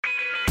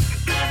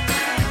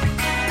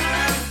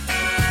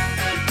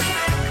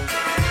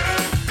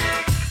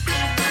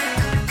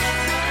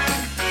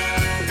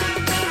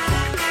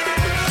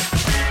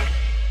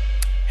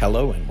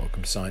Hello and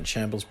welcome to Science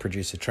Shambles.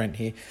 Producer Trent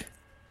here.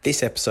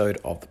 This episode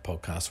of the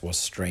podcast was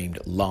streamed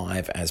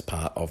live as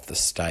part of the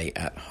Stay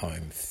at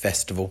Home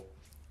Festival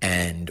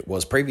and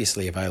was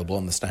previously available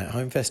on the Stay at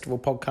Home Festival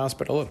podcast,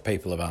 but a lot of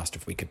people have asked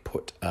if we could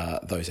put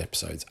those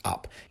episodes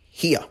up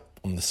here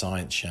on the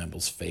Science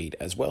Shambles feed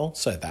as well,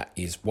 so that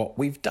is what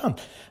we've done.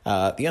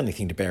 The only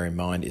thing to bear in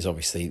mind is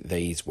obviously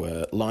these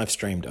were live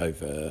streamed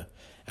over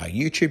our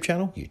YouTube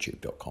channel,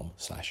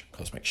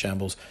 youtube.com/Cosmic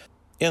Shambles.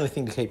 The only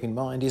thing to keep in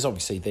mind is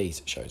obviously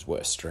these shows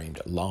were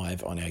streamed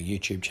live on our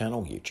YouTube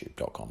channel,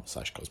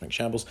 youtube.com/Cosmic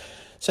Shambles.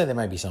 So there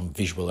may be some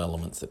visual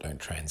elements that don't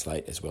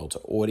translate as well to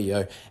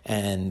audio,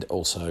 and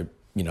also,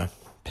 you know,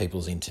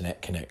 people's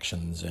internet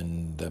connections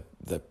and the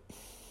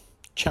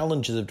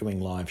challenges of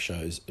doing live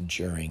shows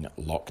during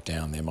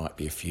lockdown. There might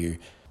be a few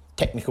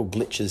technical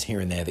glitches here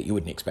and there that you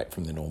wouldn't expect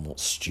from the normal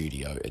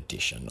studio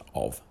edition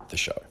of the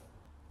show.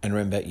 And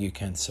remember, you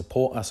can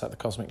support us at the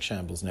Cosmic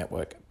Shambles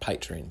Network,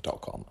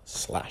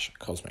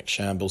 patreon.com/Cosmic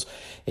Shambles.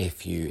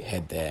 If you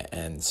head there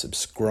and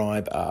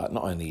subscribe,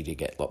 not only do you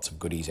get lots of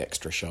goodies,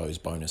 extra shows,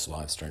 bonus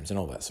live streams and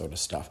all that sort of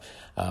stuff,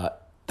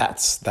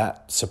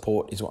 that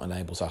support is what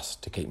enables us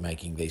to keep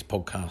making these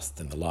podcasts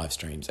and the live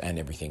streams and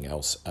everything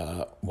else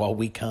while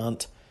we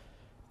can't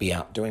be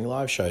out doing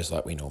live shows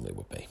like we normally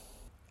would be.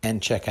 And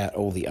check out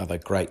all the other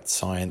great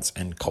science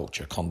and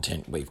culture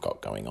content we've got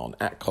going on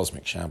at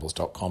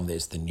cosmicshambles.com.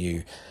 There's the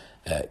new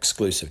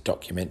exclusive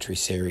documentary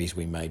series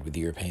we made with the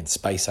European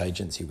Space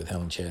Agency with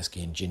Helen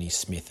Chersky and Ginny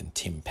Smith and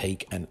Tim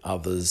Peake and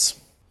others.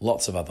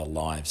 Lots of other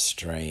live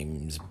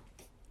streams,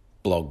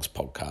 blogs,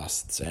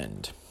 podcasts,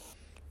 and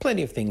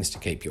plenty of things to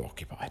keep you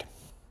occupied.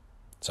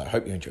 So I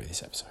hope you enjoy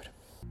this episode.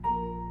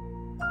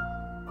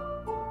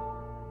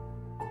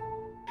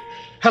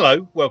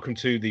 Hello, welcome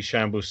to the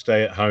Shambles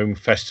Stay at Home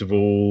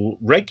Festival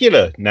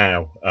regular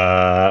now.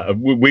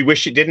 We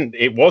wish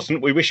it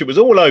wasn't. We wish it was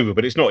all over,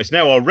 but it's not. It's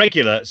now our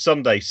regular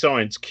Sunday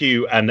Science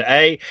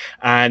Q&A.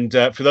 And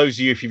for those of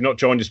you, if you've not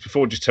joined us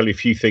before, just tell you a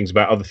few things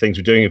about other things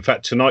we're doing. In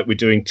fact, tonight we're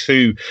doing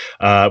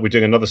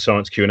another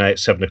Science Q&A at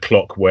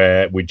 7:00,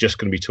 where we're just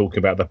going to be talking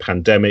about the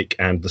pandemic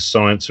and the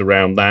science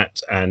around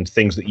that and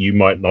things that you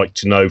might like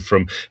to know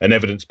from an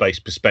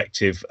evidence-based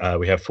perspective.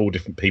 We have 4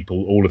 different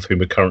people, all of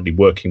whom are currently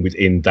working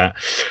within that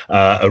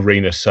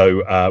arena,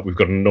 so we've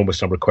got an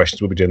enormous number of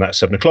questions. We'll be doing that at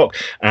 7:00,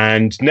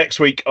 and next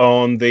week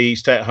on the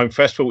Stay at Home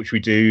Festival, which we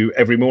do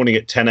every morning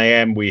at 10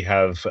 a.m, we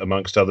have,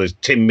 amongst others,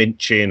 Tim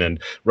Minchin and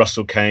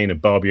Russell Kane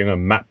and Barbara Young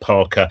and Matt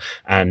Parker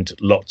and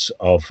lots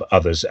of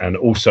others. And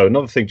also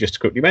another thing just to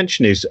quickly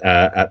mention is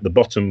at the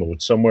bottom, or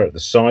somewhere at the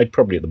side,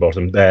 probably at the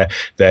bottom there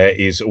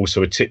is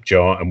also a tip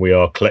jar, and we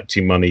are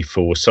collecting money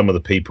for some of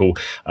the people,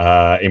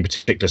 in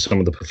particular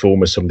some of the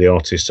performers, some of the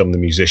artists, some of the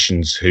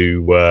musicians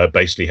who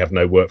basically have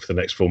no work for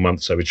the next 4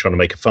 months. So we're trying to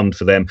make a fund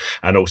for them,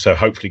 and also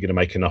hopefully going to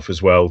make enough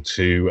as well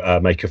to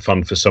make a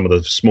fund for some of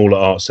the smaller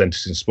art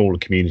centres in smaller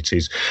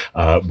communities,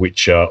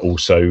 which are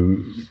also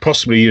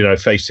possibly,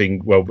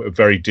 facing, a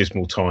very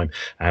dismal time.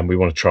 And we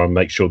want to try and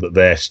make sure that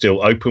they're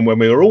still open when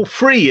we are all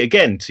free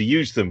again to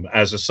use them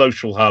as a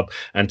social hub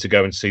and to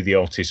go and see the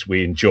artists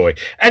we enjoy.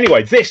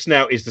 Anyway, this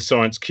now is the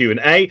Science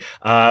Q&A.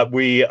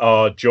 We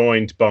are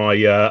joined by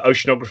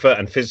oceanographer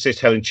and physicist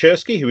Helen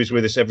Chersky, who is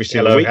with us every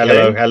single week.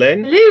 Hello,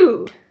 Helen.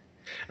 Hello.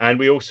 And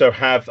we also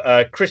have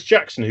Chris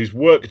Jackson, whose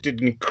work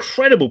did an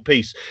incredible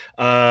piece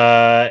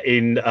back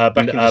in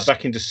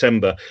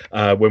December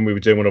when we were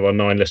doing one of our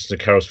 9 lessons of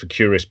carols for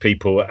curious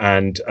people.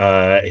 And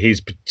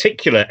his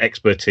particular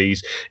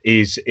expertise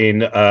is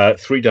in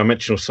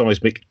 3-dimensional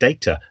seismic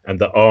data. And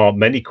there are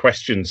many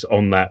questions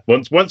on that.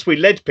 Once we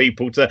led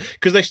people to,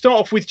 because they start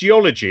off with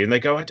geology and they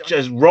go,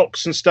 just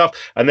rocks and stuff.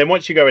 And then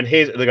once you go and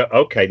hear it, they go,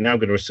 okay, now I'm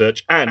going to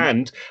research.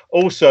 And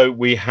also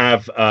we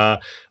have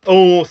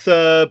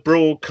author,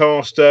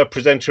 broadcaster,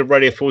 presenter of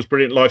Radio 4's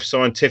Brilliant Life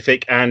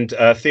Scientific, and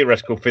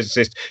theoretical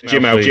physicist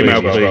Jim Albertine.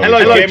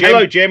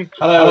 Hello, Jim.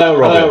 Hello,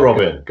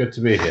 Robin. Good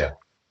to be here.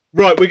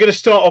 Right, we're going to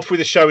start off with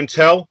a show and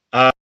tell.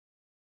 I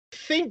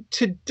think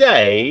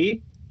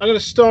today I'm going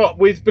to start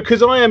with,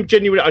 because I am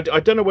genuinely, I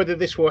don't know whether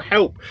this will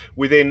help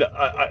within,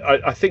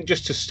 I think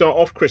just to start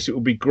off, Chris, it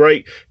would be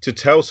great to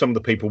tell some of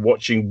the people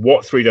watching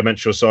what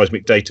 3-dimensional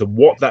seismic data,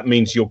 what that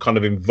means you're kind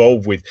of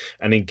involved with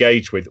and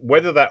engaged with,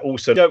 whether that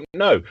also, don't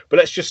know, but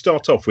let's just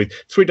start off with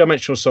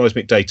 3-dimensional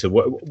seismic data.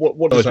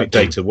 What does that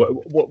do?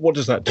 What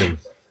does that do?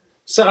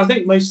 So I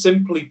think most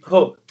simply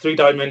put,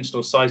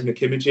 3-dimensional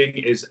seismic imaging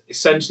is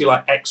essentially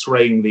like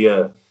X-raying the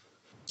Earth.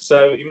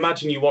 So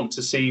imagine you want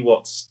to see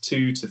what's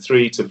 2 to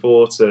 3 to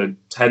 4 to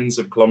tens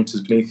of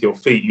kilometers beneath your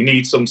feet. You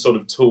need some sort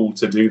of tool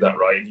to do that,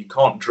 right? And you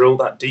can't drill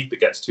that deep.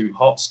 It gets too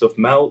hot, stuff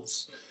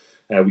melts.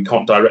 We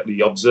can't directly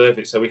observe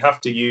it. So we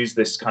have to use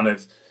this kind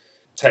of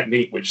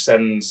technique which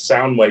sends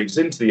sound waves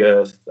into the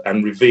Earth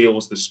and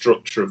reveals the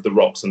structure of the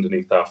rocks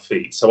underneath our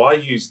feet. So I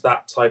use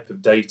that type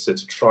of data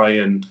to try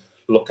and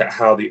look at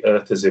how the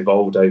Earth has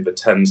evolved over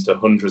tens to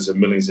hundreds of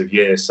millions of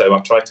years. So I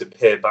try to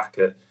peer back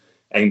at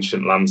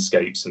ancient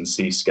landscapes and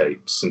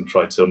seascapes and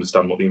try to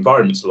understand what the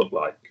environments look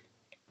like.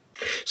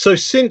 So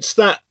since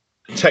that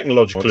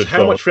technological.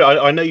 How much?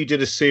 I know you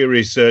did a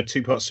series,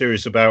 two-part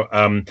series about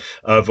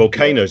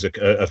volcanoes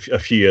a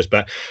few years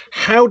back.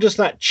 How does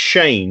that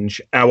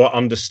change our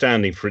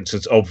understanding, for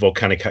instance, of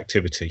volcanic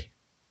activity?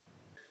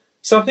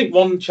 So I think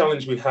one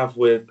challenge we have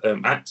with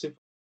active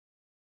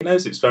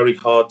volcanoes, it's very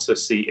hard to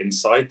see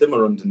inside them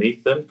or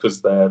underneath them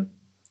because they're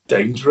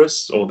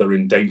dangerous or they're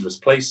in dangerous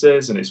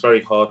places, and it's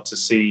very hard to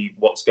see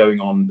what's going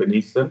on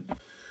beneath them.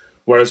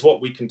 Whereas what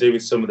we can do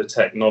with some of the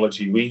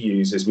technology we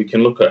use is we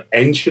can look at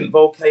ancient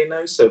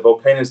volcanoes, so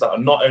volcanoes that are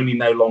not only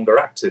no longer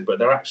active, but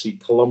they're actually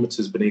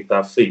kilometers beneath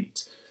our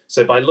feet.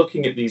 So by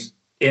looking at these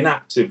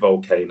inactive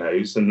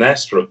volcanoes and their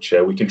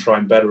structure, we can try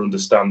and better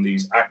understand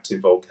these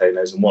active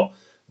volcanoes and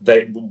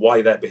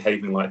why they're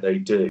behaving like they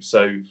do.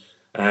 So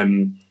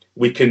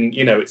we can,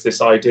 it's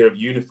this idea of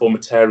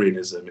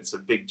uniformitarianism. It's a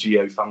big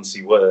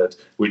geo-fancy word,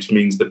 which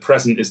means the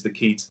present is the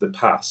key to the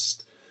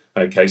past.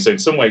 Okay, so in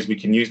some ways we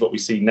can use what we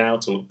see now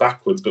to look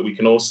backwards, but we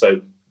can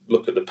also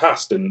look at the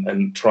past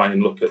and try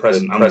and look at the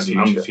present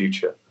and the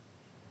future.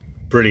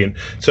 Brilliant.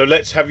 So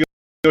let's have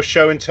your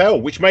show and tell,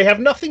 which may have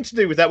nothing to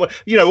do with that.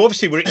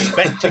 Obviously we're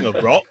expecting a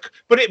rock,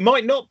 but it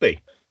might not be.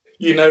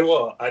 You know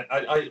what?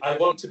 I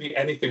want to be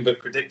anything but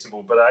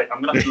predictable, but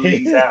I'm going to have to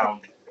lean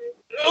down.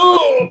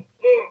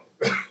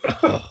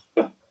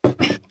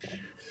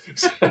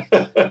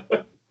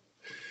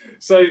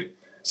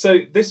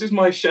 So this is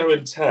my show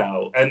and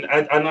tell, and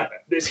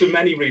there's for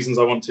many reasons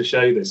I want to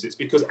show this. It's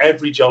because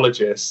every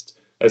geologist,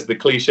 as the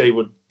cliche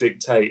would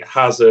dictate,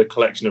 has a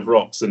collection of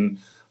rocks, and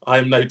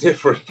I'm no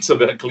different to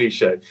that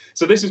cliche.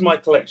 So this is my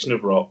collection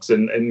of rocks,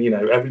 and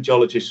every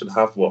geologist should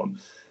have one.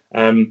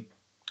 And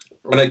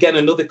again,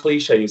 another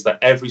cliche is that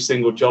every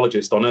single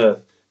geologist on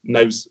Earth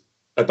knows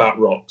about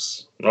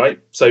rocks,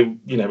 right? So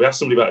we ask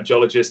somebody about a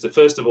geologist.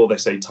 First of all, they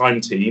say time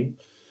team.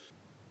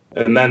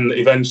 And then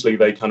eventually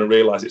they kind of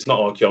realize it's not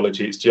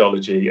archaeology, it's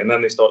geology. And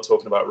then they start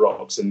talking about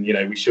rocks. And,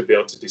 we should be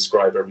able to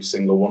describe every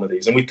single one of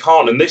these. And we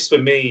can't. And this, for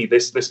me,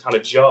 this kind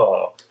of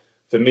jar,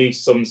 for me,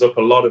 sums up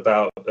a lot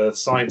about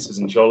sciences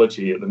and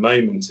geology at the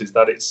moment, is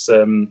that it's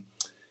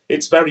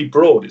very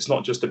broad. It's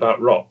not just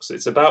about rocks.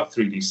 It's about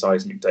 3D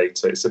seismic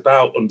data. It's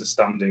about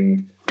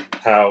understanding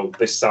how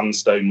this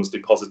sandstone was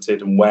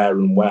deposited and where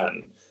and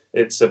when.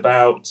 It's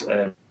about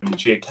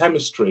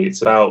geochemistry.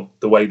 It's about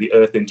the way the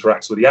Earth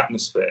interacts with the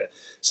atmosphere.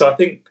 So I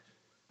think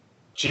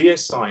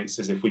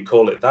geosciences, if we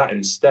call it that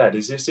instead,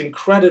 is this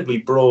incredibly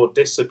broad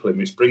discipline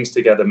which brings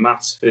together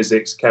maths,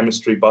 physics,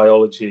 chemistry,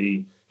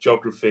 biology,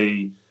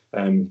 geography,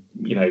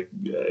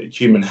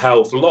 human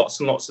health. Lots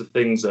and lots of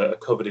things are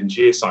covered in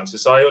geosciences.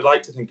 So I would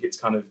like to think it's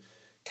kind of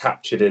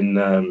captured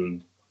in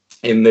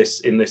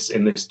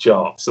this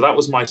jar. So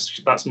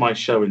that's my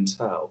show and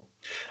tell.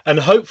 And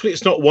hopefully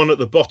it's not one at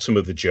the bottom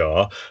of the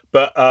jar,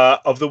 but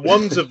of the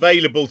ones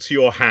available to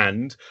your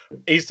hand,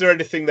 is there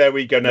anything there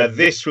where you go, now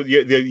this,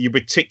 you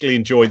particularly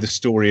enjoy the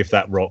story of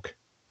that rock?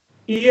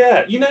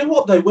 Yeah, you know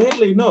what though,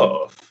 weirdly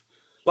enough,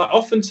 like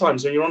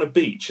oftentimes when you're on a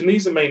beach, and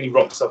these are mainly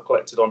rocks I've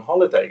collected on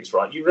holidays,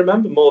 right? You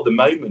remember more the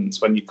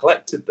moments when you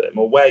collected them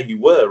or where you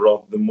were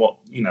rather than what,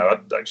 I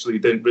actually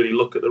didn't really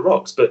look at the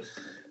rocks. But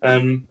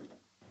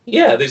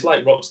yeah, there's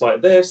like rocks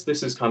like this.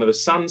 This is kind of a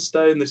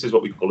sandstone. This is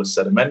what we call a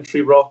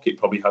sedimentary rock. It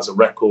probably has a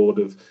record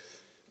of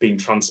being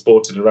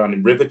transported around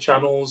in river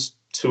channels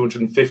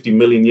 250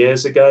 million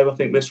years ago. I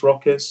think this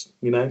rock is,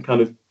 kind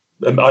of.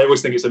 I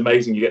always think it's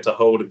amazing you get to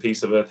hold a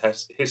piece of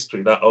Earth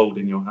history that old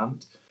in your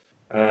hand.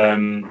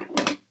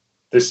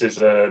 This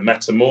is a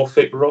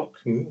metamorphic rock.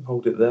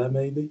 Hold it there,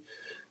 maybe.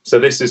 So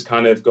this has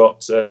kind of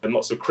got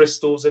lots of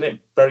crystals in it,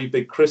 very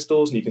big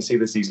crystals, and you can see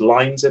there's these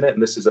lines in it,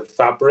 and this is a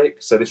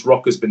fabric. So this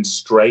rock has been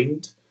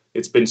strained.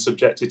 It's been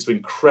subjected to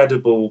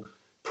incredible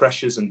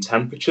pressures and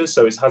temperatures,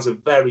 so it has a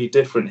very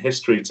different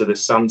history to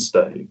this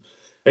sandstone.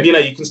 And,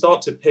 you can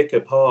start to pick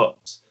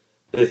apart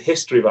the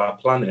history of our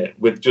planet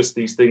with just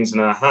these things in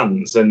our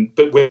hands,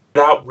 but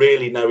without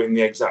really knowing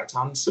the exact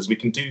answers. We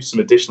can do some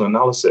additional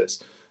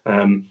analysis.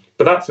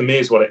 But that, for me,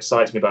 is what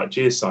excites me about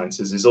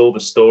geosciences, is all the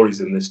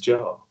stories in this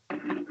jar.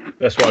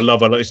 That's what I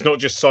love. It's not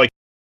just psychology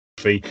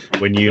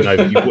when you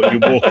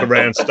walk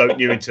around Stoke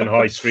Newington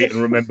High Street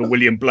and remember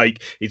William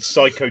Blake. It's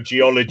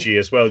psychogeology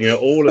as well.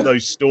 All of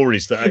those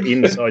stories that are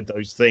inside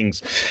those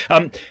things.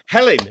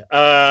 Helen,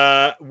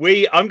 I'm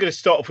going to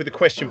start off with a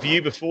question for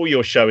you before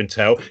your show and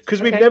tell,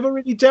 because we've never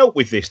really dealt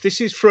with this.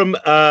 This is from.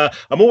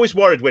 I'm always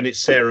worried when it's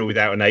Sarah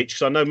without an H,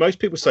 because I know most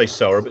people say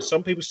Sarah, but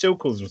some people still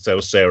call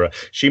themselves Sarah.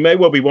 She may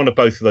well be one of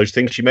both of those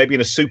things. She may be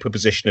in a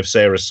superposition of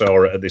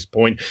Sarah at this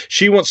point.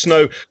 She wants to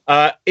know: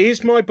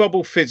 is my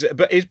bubble physics?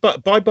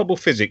 But by bubble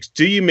physics,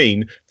 do you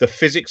mean the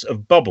physics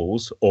of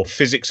bubbles or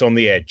physics on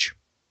the edge?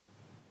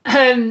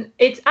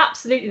 It's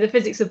absolutely the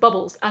physics of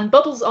bubbles, and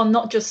bubbles are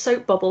not just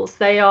soap bubbles.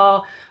 They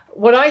are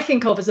what I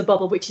think of as a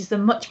bubble, which is the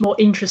much more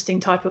interesting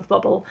type of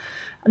bubble.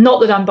 Not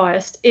that I'm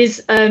biased,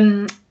 is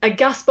a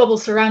gas bubble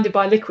surrounded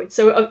by liquid.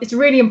 So it's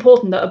really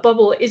important that a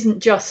bubble isn't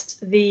just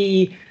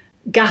the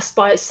gas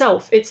by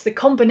itself. It's the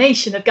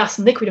combination of gas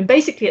and liquid, and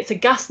basically it's a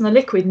gas and a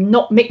liquid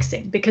not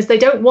mixing, because they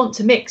don't want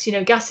to mix.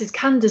 Gases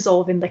can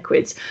dissolve in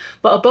liquids,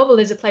 but a bubble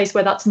is a place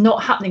where that's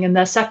not happening and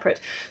they're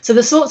separate. So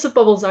the sorts of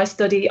bubbles I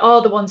study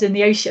are the ones in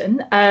the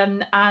ocean,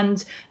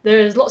 and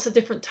there's lots of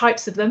different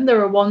types of them.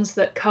 There are ones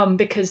that come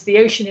because the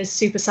ocean is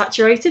super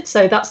saturated,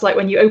 so that's like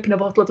when you open a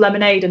bottle of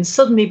lemonade and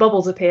suddenly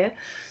bubbles appear.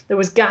 There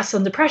was gas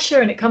under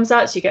pressure and it comes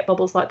out, so you get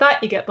bubbles like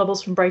that. You get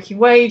bubbles from breaking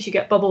waves, you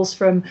get bubbles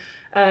from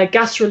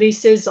gas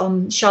releases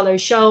on shallow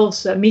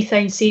shelves,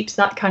 methane seeps,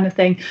 that kind of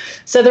thing.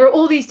 So there are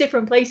all these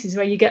different places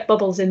where you get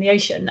bubbles in the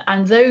ocean,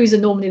 and those are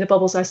normally the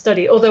bubbles I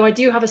study. Although I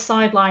do have a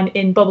sideline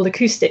in bubble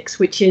acoustics,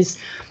 which is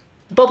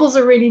bubbles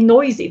are really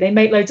noisy, they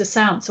make loads of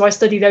sound, so I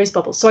study those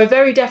bubbles. So I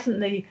very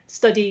definitely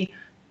study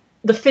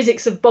the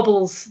physics of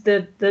bubbles,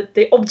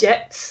 the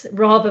objects,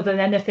 rather than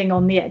anything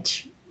on the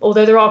edge,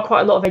 although there are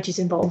quite a lot of edges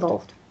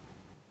involved.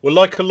 Well,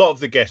 like a lot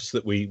of the guests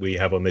that we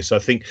have on this, I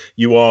think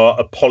you are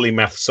a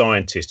polymath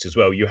scientist as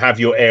well. You have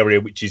your area,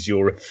 which is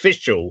your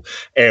official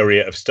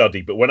area of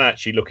study. But when I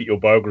actually look at your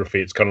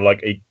biography, it's kind of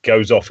like it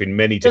goes off in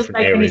many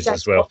different areas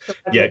as well.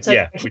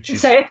 Yeah, which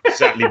is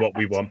exactly what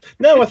we want.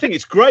 No, I think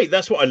it's great.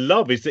 That's what I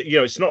love, is that,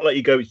 it's not like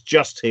you go, it's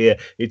just here.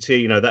 It's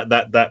here,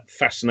 that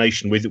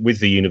fascination with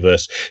the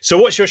universe. So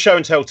what's your show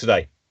and tell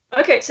today?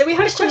 Okay, so we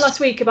had a question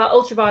last week about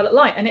ultraviolet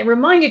light, and it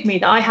reminded me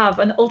that I have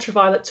an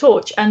ultraviolet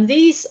torch, and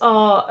these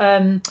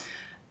are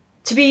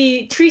to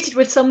be treated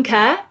with some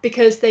care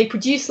because they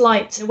produce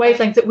light at a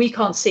wavelength that we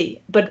can't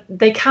see, but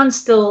they can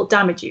still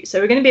damage you. So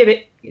we're going to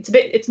be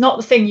it's not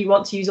the thing you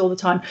want to use all the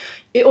time.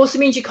 It also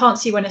means you can't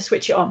see when I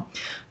switch it on.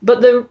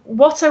 But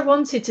what I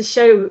wanted to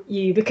show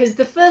you, because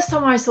the first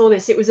time I saw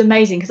this, it was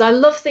amazing, because I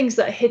love things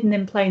that are hidden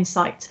in plain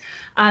sight.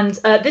 And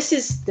this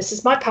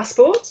is my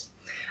passport,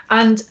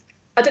 and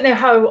I don't know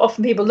how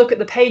often people look at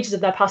the pages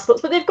of their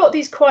passports, but they've got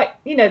these quite,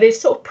 these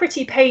sort of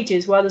pretty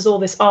pages where there's all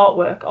this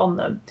artwork on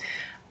them.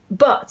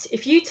 But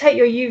if you take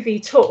your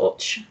UV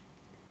torch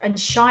and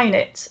shine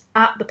it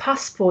at the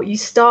passport, you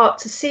start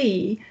to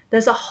see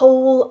there's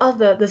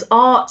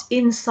art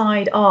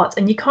inside art.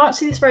 And you can't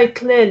see this very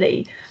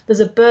clearly. There's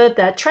a bird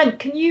there. Trent,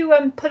 can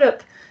you put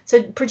up,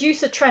 so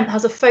producer Trent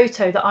has a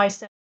photo that I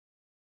sent.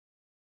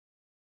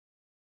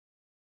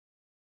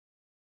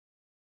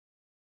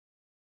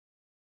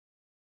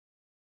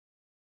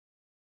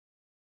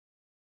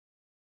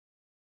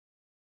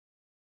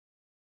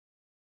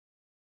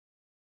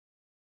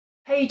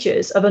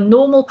 Pages of a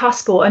normal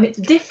passport, and it's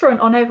different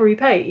on every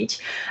page,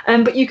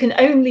 but you can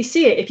only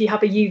see it if you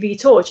have a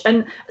UV torch.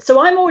 And so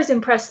I'm always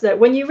impressed that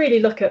when you really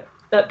look at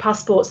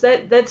passports,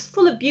 they're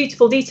full of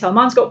beautiful detail.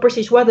 Mine's got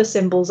British weather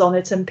symbols on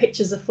it and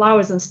pictures of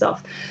flowers and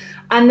stuff,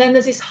 and then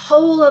there's this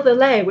whole other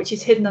layer which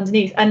is hidden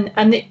underneath, and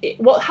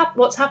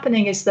what's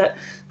happening is that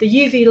the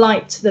UV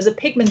light, there's a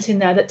pigment in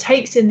there that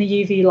takes in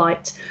the UV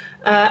light,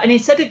 and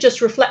instead of just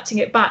reflecting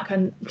it back,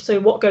 and so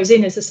what goes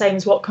in is the same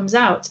as what comes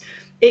out,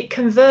 it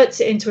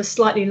converts it into a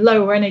slightly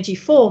lower energy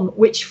form,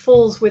 which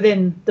falls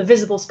within the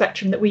visible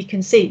spectrum that we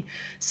can see.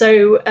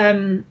 So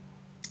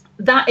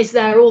that is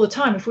there all the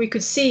time. If we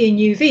could see in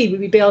UV,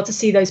 we'd be able to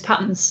see those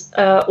patterns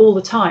all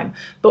the time.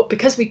 But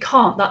because we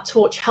can't, that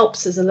torch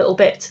helps us a little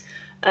bit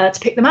to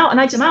pick them out.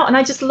 And I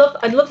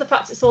love the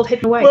fact it's all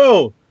hidden away.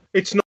 Well,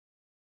 it's not.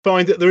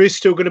 Find that there is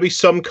still going to be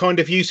some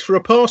kind of use for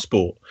a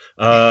passport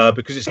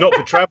because it's not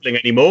for travelling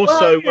anymore. Well,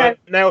 so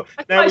now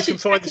we can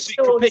find the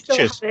secret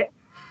pictures.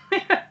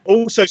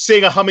 Also,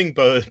 seeing a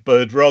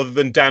hummingbird rather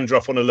than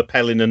dandruff on a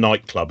lapel in a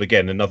nightclub,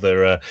 again,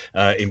 another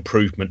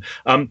improvement.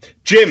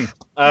 Jim,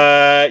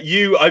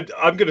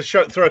 I'm going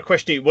to throw a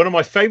question at you. One of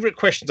my favourite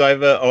questions I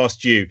ever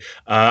asked you,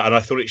 and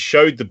I thought it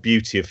showed the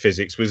beauty of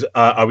physics, was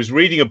I was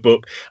reading a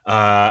book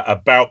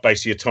about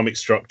basically atomic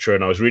structure,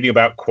 and I was reading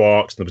about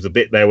quarks, and there was a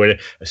bit there where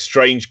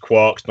strange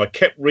quarks, and I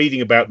kept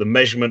reading about the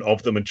measurement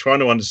of them and trying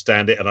to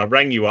understand it, and I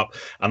rang you up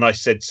and I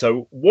said,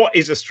 so what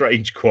is a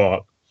strange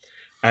quark?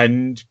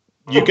 And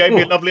you gave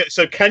me a lovely.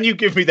 So can you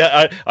give me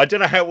that? I don't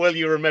know how well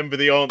you remember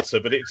the answer,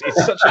 but it's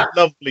such a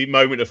lovely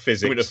moment of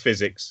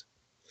physics.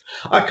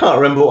 I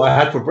can't remember what I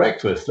had for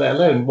breakfast, let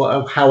alone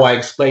how I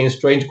explain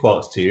strange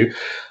quarks to you.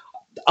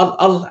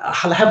 I'll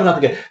have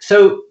another go.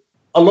 So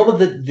a lot of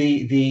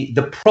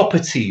the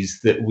properties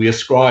that we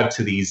ascribe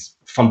to these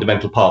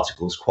fundamental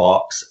particles,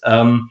 quarks,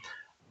 are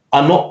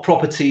not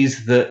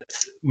properties that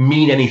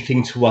mean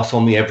anything to us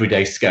on the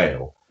everyday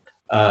scale.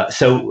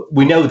 So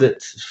we know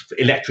that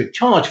electric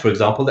charge, for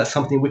example, that's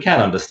something we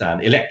can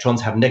understand. Electrons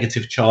have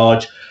negative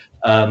charge.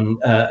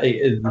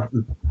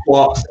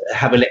 Quarks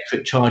have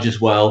electric charge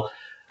as well.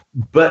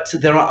 But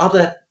there are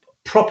other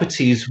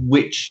properties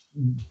which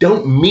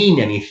don't mean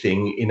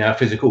anything in our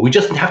physical. We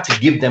just have to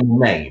give them a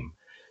name.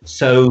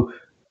 So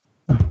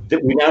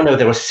that we now know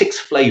there are 6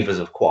 flavors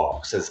of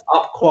quarks. There's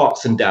up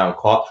quarks and down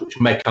quarks, which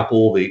make up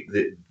all the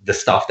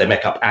stuff. They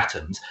make up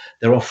atoms.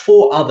 There are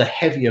 4 other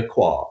heavier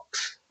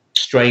quarks: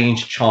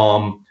 strange,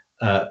 charm,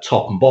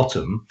 top and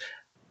bottom.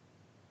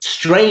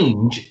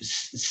 Strange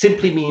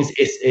simply means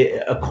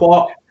a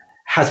quark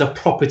has a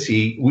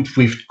property which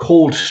we've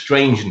called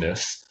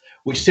strangeness,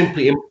 which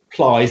simply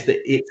implies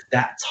that it's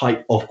that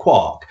type of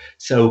quark.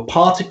 So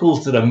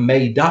particles that are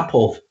made up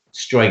of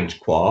strange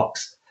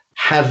quarks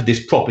have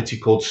this property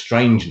called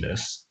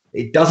strangeness.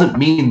 It doesn't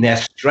mean they're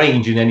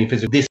strange in any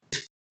physical. This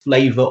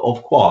flavor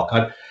of quark.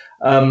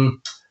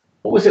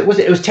 What was it?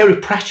 It was Terry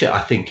Pratchett,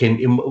 I think,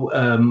 in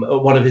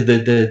one of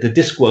the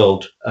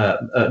Discworld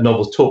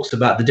novels, talks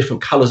about the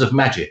different colors of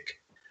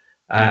magic.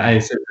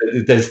 And so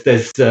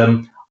there's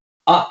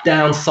up,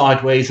 down,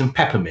 sideways, and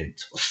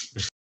peppermint.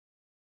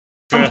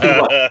 Something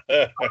like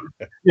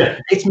yeah,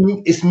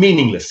 it's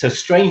meaningless. So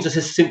strangeness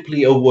is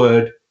simply a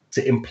word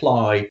to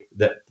imply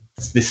that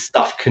this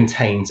stuff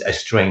contains a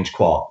strange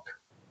quark.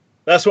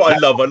 That's what I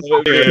love.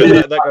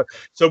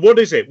 So what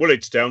is it? Well,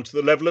 it's down to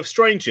the level of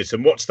strangeness.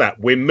 And what's that?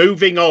 We're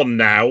moving on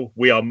now.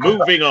 We are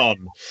moving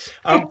on.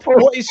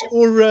 What is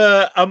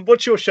your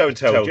what's your show and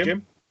tell,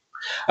 Jim?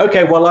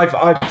 Okay, well,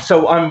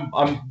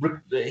 I'm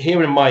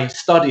here in my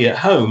study at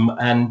home,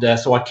 and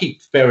so I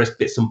keep various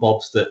bits and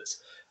bobs that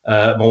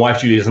my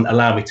wife Julie doesn't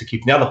allow me to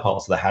keep in the other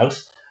parts of the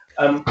house.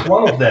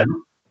 One of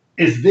them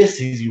is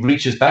this. As he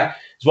reaches back,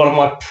 is one of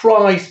my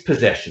prized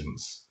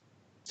possessions.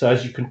 So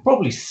as you can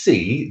probably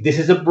see, this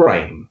is a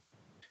brain.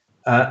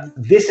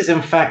 This is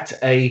in fact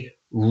a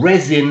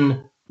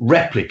resin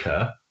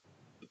replica,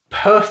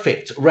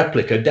 perfect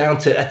replica down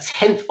to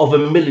 1/10 of a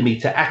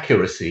millimeter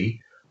accuracy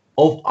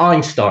of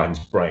Einstein's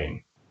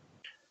brain.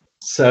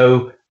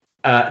 So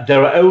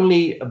there are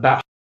only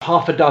about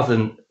half a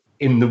dozen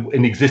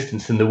in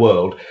existence in the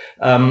world.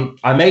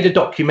 I made a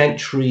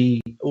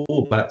documentary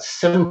about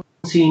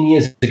 17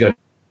 years ago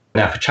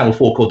now for Channel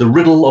 4 called The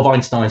Riddle of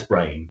Einstein's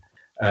Brain.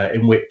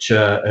 In which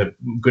a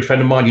good friend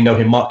of mine, you know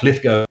him, Mark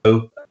Lithgow,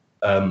 a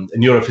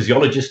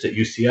neurophysiologist at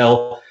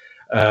UCL,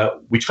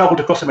 we traveled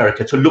across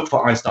America to look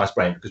for Einstein's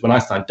brain, because when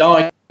Einstein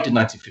died in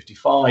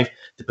 1955,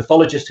 the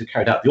pathologist who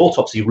carried out the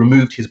autopsy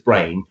removed his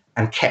brain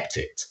and kept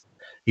it.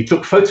 He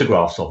took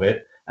photographs of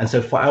it, and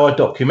so for our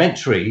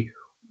documentary,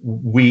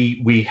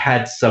 we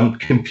had some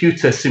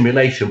computer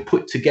simulation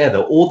put together,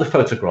 all the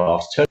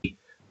photographs, totally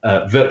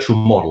virtual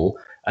model,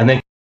 and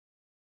then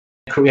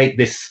create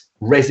this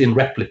resin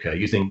replica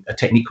using a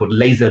technique called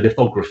laser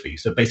lithography.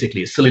 So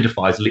basically it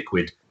solidifies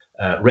liquid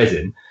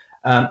resin.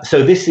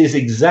 So this is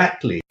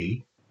exactly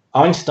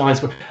Einstein's.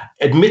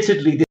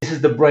 Admittedly, this is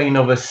the brain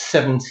of a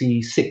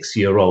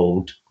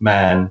 76-year-old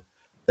man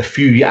a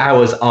few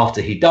hours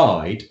after he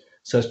died.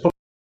 So it's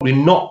probably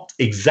not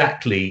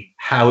exactly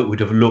how it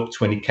would have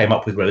looked when he came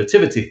up with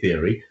relativity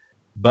theory,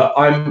 but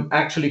I'm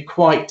actually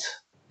quite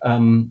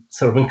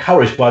sort of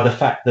encouraged by the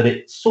fact that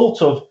it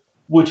sort of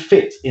would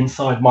fit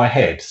inside my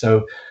head.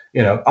 So,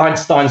 you know,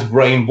 Einstein's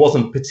brain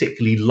wasn't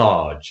particularly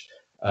large,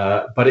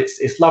 but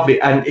it's lovely.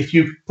 And if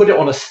you put it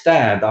on a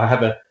stand, I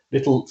have a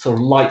little sort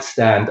of light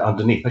stand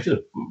underneath. I should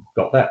have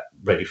got that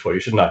ready for you,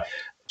 shouldn't I?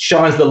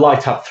 Shines the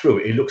light up through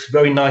it. It looks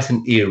very nice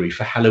and eerie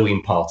for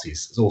Halloween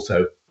parties. It's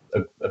also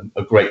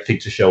a great thing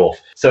to show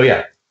off. So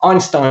yeah,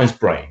 Einstein's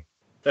brain.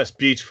 That's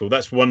beautiful.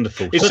 That's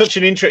wonderful. It's such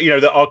an interest, you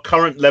know, that our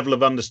current level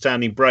of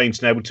understanding brains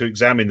and able to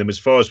examine them as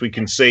far as we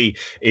can see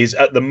is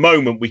at the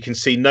moment we can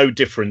see no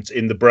difference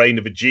in the brain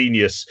of a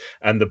genius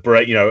and the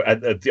brain, you know,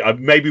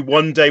 maybe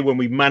one day when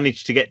we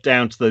manage to get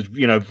down to the,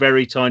 you know,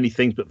 very tiny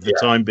things, but for the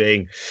time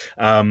being,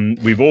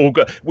 we've all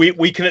got,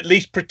 we can at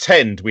least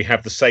pretend we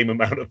have the same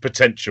amount of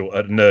potential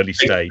at an early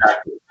stage.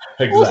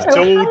 Exactly. Also, it's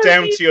all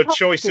down to your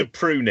choice of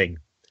pruning.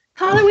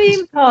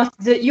 Halloween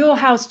parties at your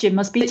house, Jim,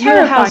 must be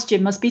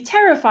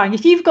terrifying.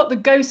 If you've got the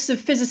ghosts of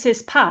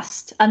physicists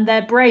past and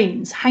their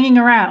brains hanging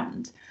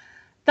around, is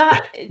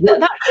that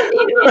how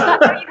you had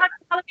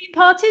Halloween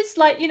parties?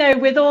 Like, you know,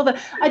 with all the.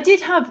 I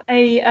did have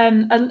a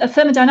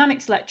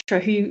thermodynamics lecturer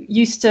who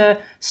used to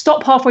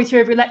stop halfway through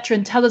every lecture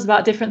and tell us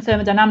about different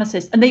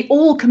thermodynamicists, and they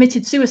all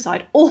committed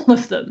suicide, all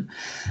of them.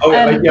 Oh,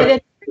 yeah.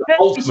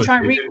 To try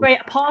and recreate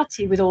a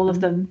party with all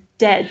of them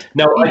dead.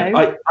 No,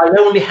 I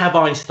only have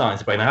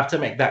Einstein's brain. I have to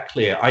make that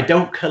clear. I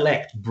don't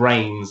collect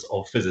brains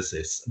of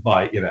physicists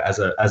by, you know, as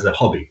a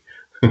hobby.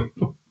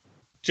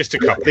 Just a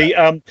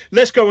couple.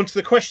 Let's go on to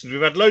the questions.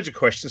 We've had loads of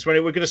questions.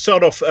 We're going to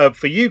start off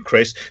for you,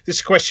 Chris. This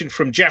is a question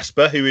from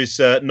Jasper, who is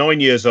 9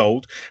 years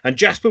old. And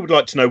Jasper would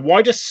like to know,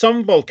 why do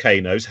some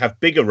volcanoes have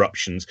big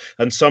eruptions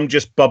and some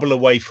just bubble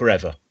away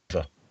forever?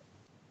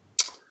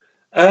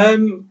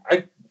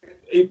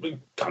 It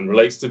kind of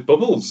relates to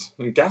bubbles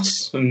and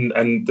gas and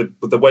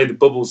the way the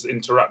bubbles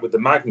interact with the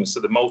magma, so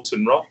the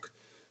molten rock.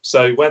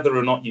 So whether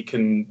or not you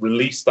can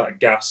release that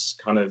gas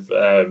kind of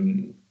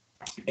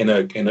in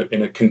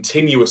a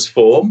continuous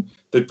form,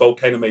 the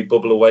volcano may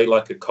bubble away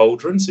like a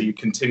cauldron. So you're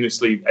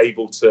continuously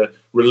able to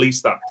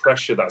release that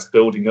pressure that's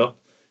building up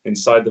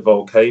inside the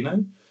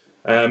volcano.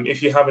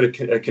 If you have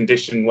a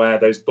condition where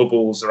those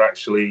bubbles are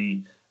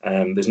actually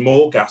there's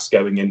more gas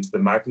going into the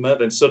magma,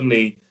 then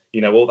suddenly, you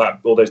know,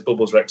 all those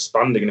bubbles are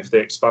expanding, and if they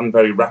expand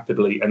very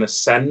rapidly and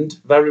ascend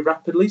very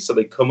rapidly, so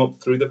they come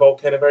up through the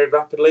volcano very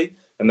rapidly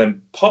and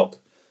then pop,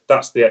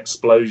 that's the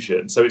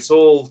explosion. So it's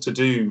all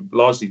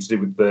largely to do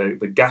with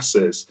the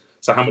gases,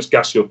 so how much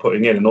gas you're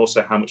putting in and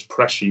also how much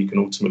pressure you can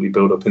ultimately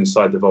build up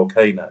inside the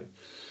volcano.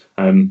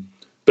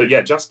 But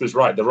yeah, Jasper's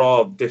right. There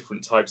are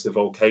different types of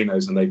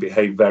volcanoes, and they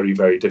behave very,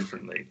 very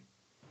differently.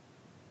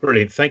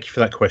 Brilliant. Thank you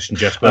for that question,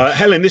 Jasper.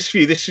 Helen, this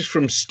is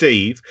from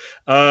Steve.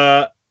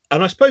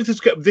 And I suppose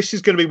this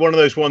is going to be one of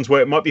those ones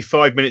where it might be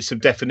 5 minutes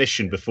of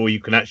definition before you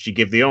can actually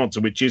give the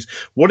answer, which is,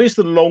 what is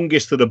the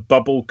longest that a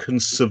bubble can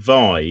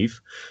survive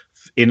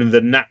in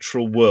the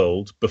natural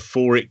world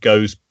before it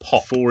goes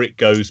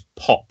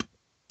pop?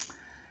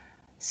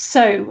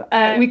 So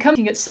we're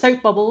looking at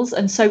soap bubbles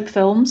and soap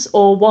films,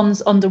 or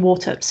ones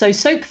underwater. So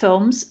soap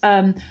films,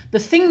 the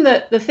thing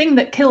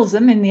that kills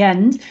them in the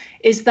end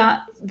is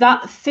that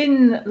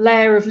thin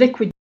layer of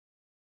liquid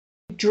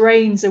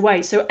drains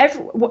away. So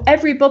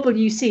every bubble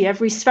you see,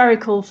 every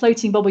spherical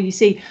floating bubble you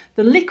see,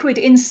 the liquid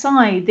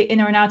inside the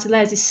inner and outer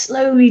layers is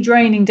slowly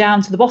draining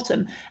down to the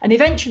bottom, and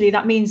eventually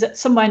that means that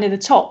somewhere near the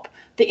top,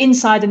 the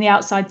inside and the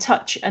outside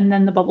touch, and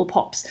then the bubble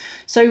pops.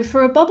 So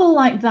for a bubble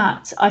like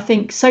that, I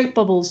think soap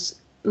bubbles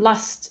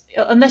last,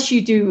 unless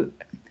you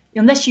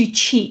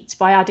cheat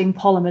by adding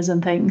polymers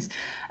and things,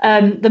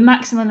 the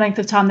maximum length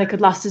of time they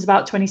could last is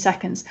about 20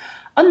 seconds.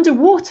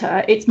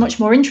 Underwater, it's much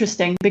more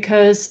interesting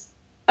because,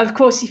 of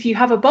course, if you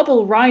have a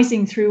bubble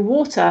rising through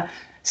water,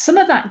 some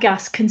of that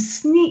gas can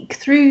sneak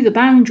through the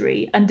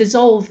boundary and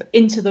dissolve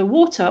into the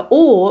water,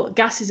 or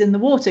gases in the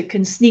water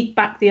can sneak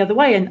back the other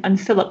way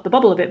and fill up the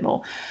bubble a bit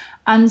more.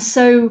 And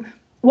so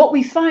what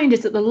we find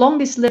is that the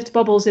longest lived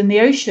bubbles in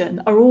the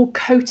ocean are all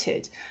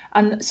coated.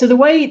 And so the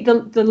way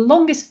the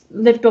longest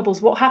lived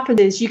bubbles, what happens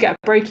is you get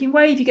a breaking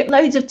wave, you get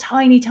loads of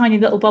tiny, tiny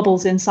little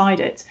bubbles inside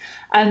it.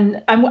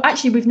 And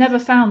actually, we've never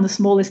found the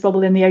smallest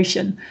bubble in the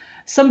ocean.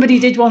 Somebody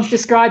did once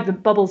describe the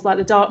bubbles like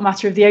the dark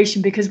matter of the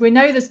ocean, because we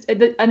know this,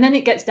 and then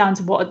it gets down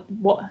to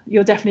what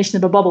your definition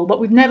of a bubble, but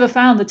we've never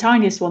found the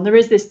tiniest one. There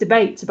is this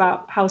debate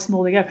about how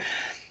small they go.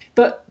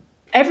 But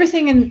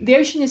everything in the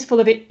ocean is full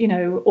of it,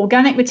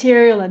 organic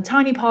material and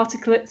tiny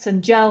particulates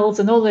and gels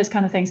and all those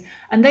kind of things,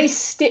 and they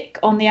stick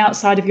on the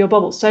outside of your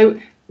bubble. So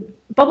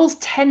bubbles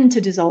tend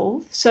to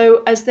dissolve.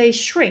 So as they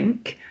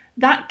shrink,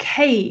 that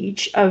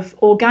cage of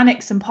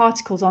organics and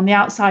particles on the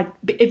outside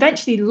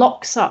eventually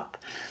locks up.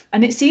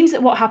 And it seems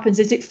that what happens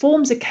is it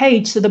forms a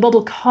cage so the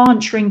bubble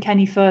can't shrink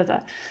any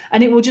further,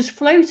 and it will just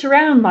float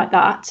around like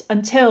that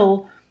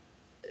until,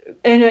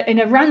 in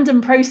a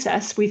random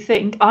process,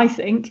 I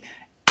think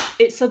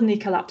it suddenly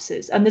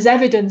collapses. And there's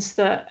evidence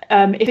that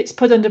if it's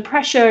put under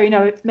pressure,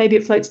 maybe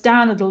it floats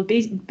down a little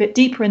bit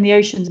deeper in the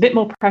oceans, a bit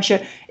more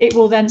pressure, it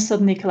will then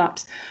suddenly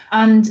collapse.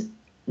 And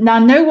now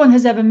no one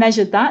has ever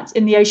measured that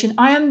in the ocean.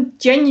 I am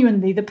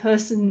genuinely the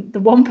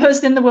one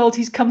person in the world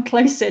who's come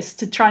closest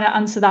to trying to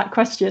answer that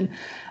question.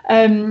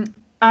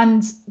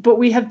 But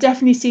we have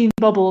definitely seen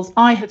bubbles.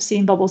 I have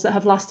seen bubbles that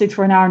have lasted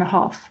for an hour and a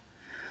half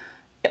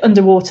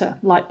underwater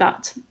like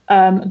that,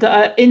 that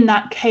are in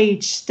that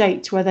cage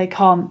state where they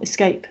can't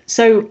escape.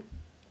 So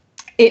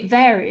it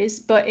varies,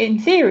 but in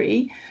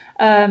theory,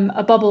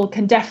 a bubble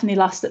can definitely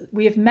last.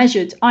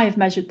 I have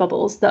measured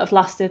bubbles that have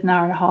lasted an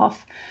hour and a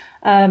half.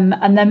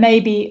 And there may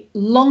be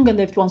longer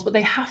lived ones, but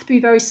they have to be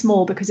very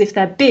small, because if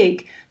they're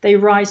big, they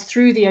rise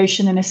through the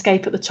ocean and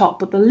escape at the top.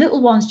 But the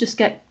little ones just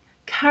get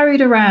carried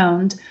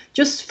around,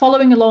 just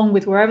following along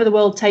with wherever the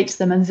world takes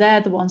them, and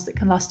they're the ones that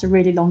can last a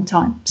really long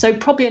time. So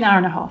probably an hour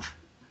and a half.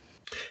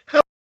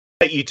 How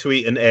get you to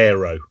eat an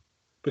aero?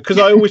 Because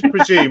I always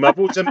I've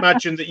always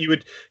imagined that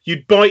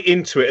you'd bite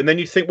into it and then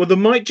you'd think, well, there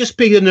might just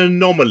be an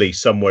anomaly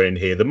somewhere in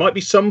here. There might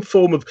be some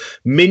form of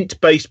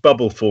mint-based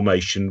bubble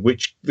formation,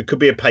 which there could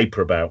be a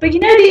paper about. But the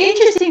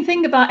interesting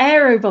thing about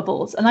aero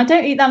bubbles, and I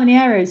don't eat that many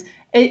aeros,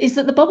 is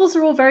that the bubbles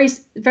are all very,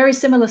 very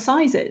similar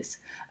sizes.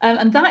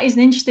 And that is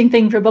an interesting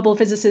thing for a bubble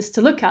physicist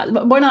to look at.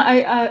 When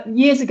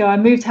years ago, I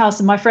moved house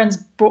and my friends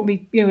brought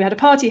me, we had a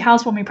party,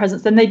 housewarming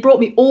presents. Then they brought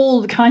me all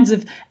the kinds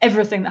of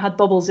everything that had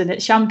bubbles in it,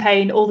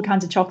 champagne, all the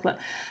kinds of chocolate.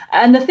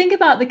 And the thing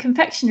about the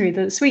confectionery,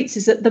 the sweets,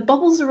 is that the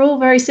bubbles are all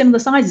very similar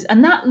sizes.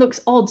 And that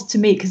looks odd to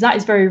me because that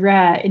is very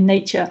rare in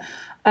nature.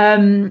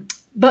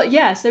 But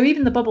yeah, so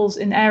even the bubbles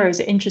in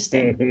aeros are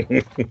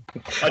interesting.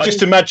 I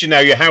just imagine now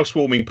your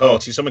housewarming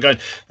party, someone going,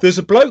 there's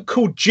a bloke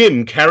called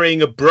Jim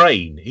carrying a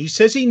brain. He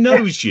says he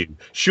knows you.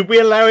 Should we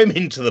allow him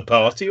into the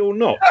party or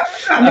not?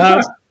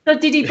 So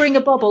did he bring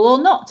a bubble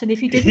or not? And if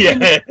he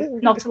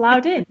didn't, not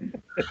allowed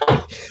in.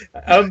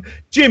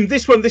 Jim,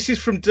 this is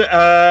from,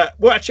 start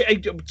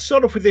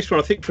off with this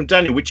one, I think, from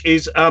Daniel, which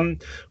is,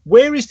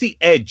 where is the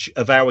edge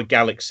of our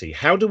galaxy?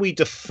 How do we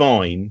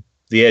define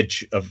the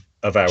edge of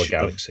our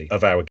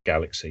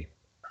galaxy?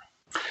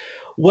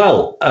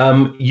 Well,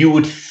 you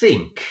would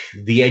think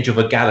the edge of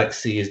a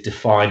galaxy is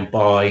defined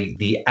by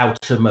the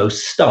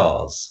outermost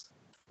stars.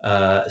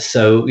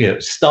 So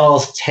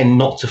stars tend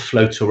not to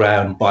float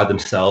around by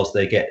themselves.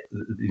 They get,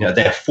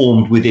 they're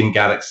formed within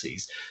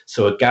galaxies.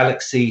 So a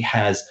galaxy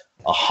has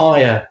a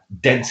higher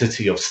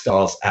density of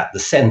stars at the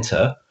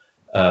center.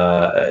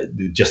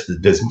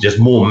 There's just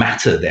more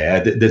matter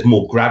there. There's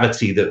more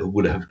gravity that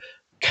would have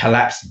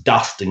collapsed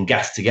dust and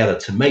gas together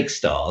to make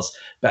stars.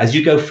 But as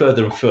you go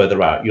further and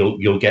further out,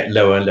 you'll get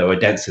lower and lower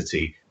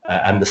density,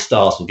 and the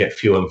stars will get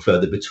fewer and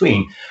further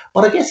between.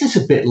 But I guess it's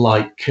a bit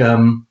like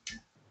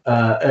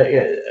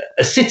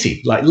a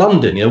city like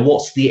London.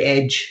 What's the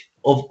edge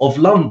of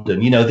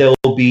London? There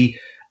will be,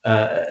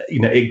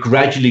 it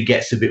gradually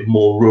gets a bit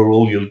more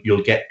rural.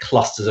 You'll get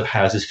clusters of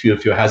houses, fewer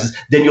houses.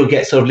 Then you'll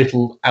get sort of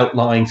little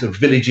outlines of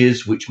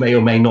villages which may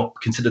or may not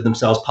consider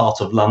themselves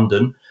part of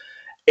London.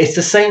 It's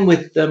the same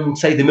with,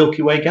 say, the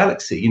Milky Way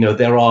galaxy.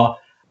 There are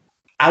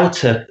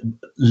outer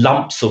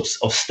lumps of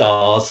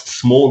stars,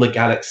 smaller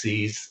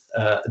galaxies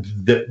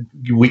that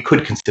we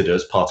could consider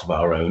as part of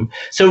our own.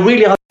 So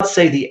really, I'd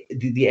say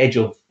the edge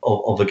of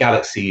a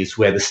galaxy is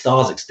where the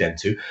stars extend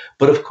to.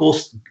 But of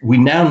course, we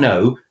now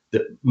know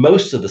that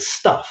most of the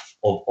stuff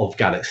of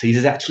galaxies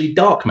is actually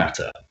dark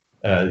matter,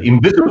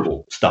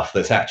 invisible stuff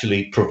that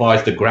actually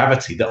provides the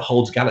gravity that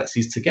holds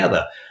galaxies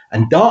together.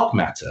 And dark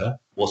matter,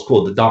 what's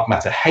called the dark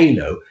matter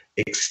halo,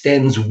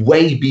 extends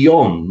way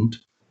beyond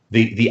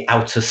the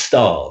outer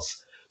stars.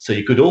 So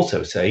you could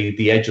also say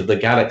the edge of the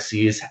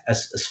galaxy is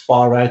as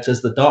far out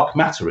as the dark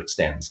matter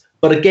extends.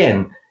 But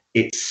again,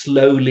 it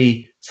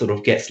slowly sort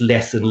of gets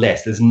less and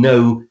less. There's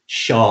no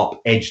sharp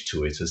edge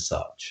to it as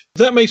such.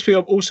 That makes me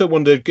also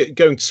wonder,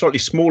 going to slightly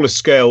smaller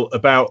scale,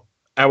 about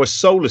our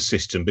solar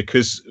system,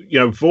 because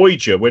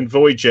Voyager, when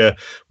Voyager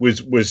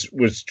was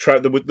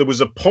there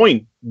was a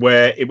point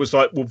where it was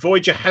like, well,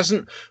 Voyager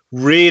hasn't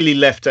really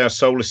left our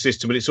solar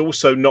system, but it's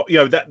also not,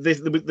 that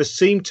there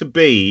seemed to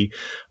be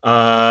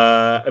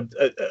a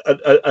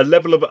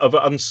level of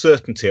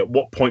uncertainty at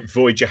what point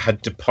Voyager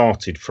had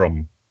departed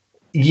from.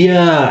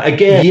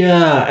 Again,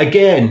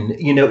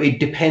 it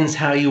depends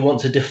how you want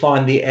to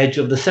define the edge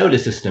of the solar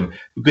system,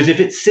 because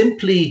if it's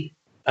simply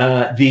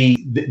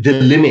the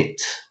limit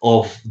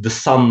of the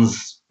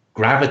sun's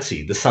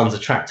gravity, the sun's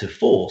attractive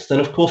force, then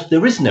of course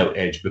there is no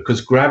edge, because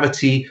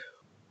gravity,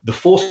 the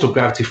force of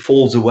gravity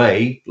falls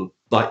away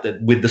like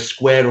with the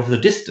square of the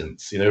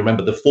distance.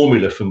 Remember the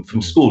formula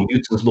from school,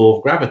 Newton's law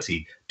of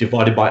gravity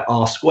divided by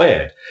r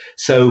squared.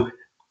 So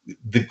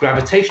the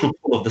gravitational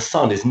pull of the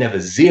sun is never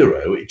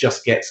zero. It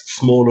just gets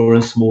smaller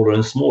and smaller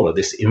and smaller,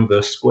 this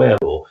inverse square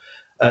law.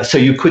 So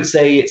you could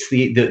say it's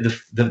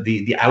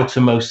the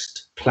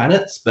outermost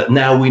planets, but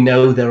now we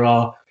know there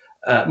are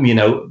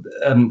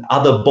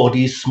other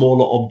bodies,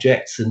 smaller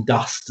objects and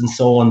dust and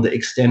so on that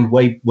extend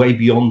way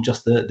beyond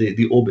just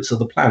the orbits of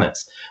the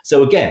planets.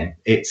 So again,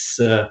 it's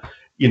when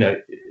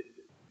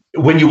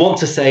you want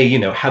to say,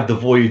 have the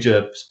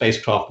Voyager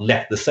spacecraft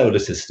left the solar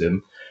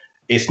system,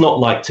 it's not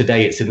like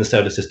today it's in the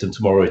solar system,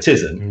 tomorrow it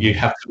isn't. You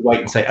have to wait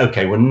and say,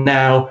 okay, well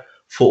now,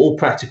 for all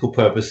practical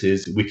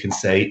purposes, we can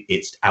say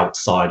it's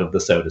outside of the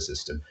solar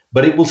system,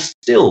 but it will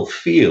still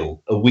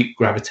feel a weak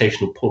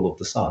gravitational pull of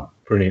the sun.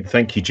 Brilliant.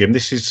 Thank you, Jim.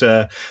 This is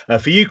for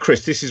you,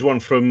 Chris. This is one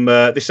from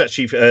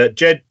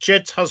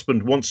Jed's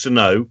husband wants to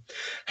know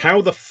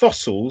how the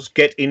fossils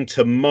get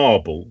into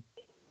marble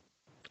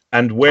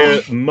and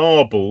where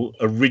marble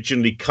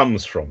originally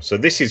comes from. So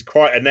this is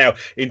quite now,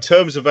 in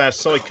terms of our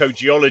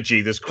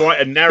psychogeology, there's quite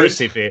a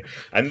narrative here,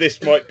 and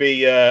this might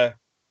be...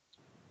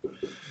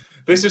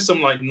 This is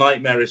some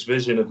nightmarish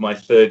vision of my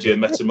third year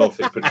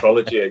metamorphic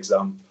petrology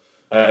exam.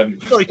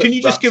 Sorry, can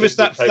you just give us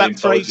that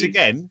phrase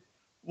again?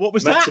 What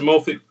was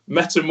metamorphic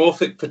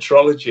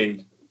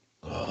petrology.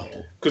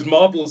 Because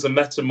marble's a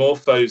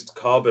metamorphosed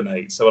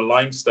carbonate, so a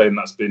limestone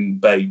that's been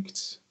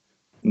baked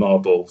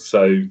marble.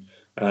 So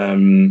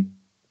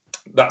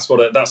that's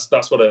what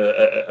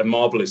a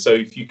marble is. So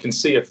if you can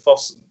see a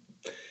fossil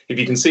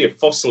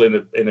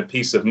in a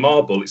piece of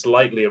marble, it's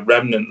likely a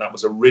remnant that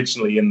was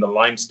originally in the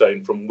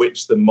limestone from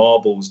which the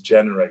marble's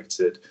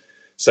generated.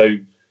 So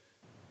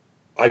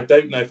I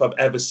don't know if I've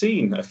ever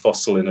seen a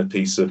fossil in a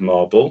piece of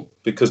marble,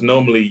 because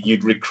normally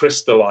you'd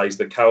recrystallize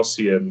the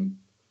calcium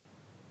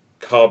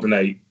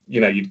carbonate,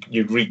 you'd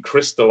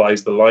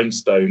recrystallize the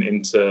limestone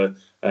into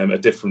a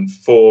different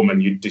form,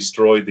 and you'd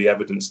destroy the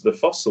evidence of the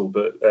fossil.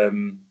 But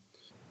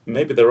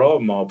maybe there are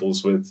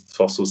marbles with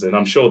fossils in.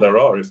 I'm sure there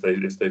are if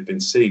they've been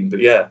seen. But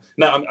yeah,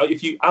 now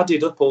if you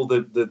added up all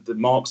the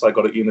marks I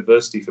got at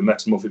university for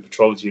metamorphic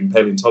petrology and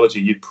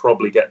paleontology, you'd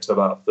probably get to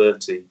about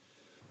 30.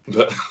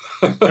 But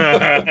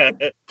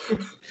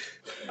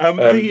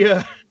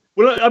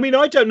well, I mean,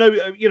 I don't know.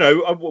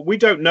 We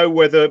don't know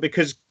whether,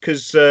 because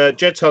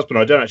Jed's husband,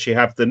 I don't actually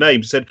have the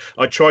name, said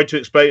I tried to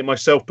explain it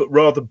myself, but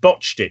rather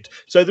botched it.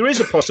 So there is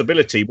a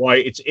possibility why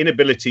its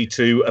inability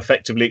to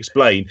effectively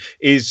explain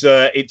is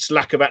its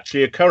lack of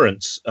actually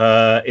occurrence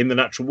in the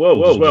natural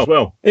world as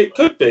well. It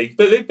could be,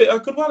 but I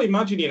could well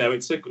imagine.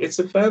 It's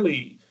a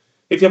fairly.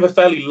 If you have a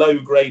fairly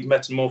low-grade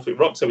metamorphic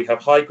rock, so we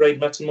have high-grade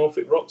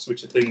metamorphic rocks,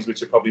 which are things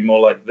which are probably more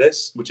like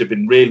this, which have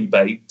been really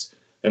baked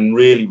and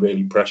really,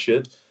 really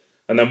pressured.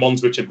 And then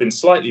ones which have been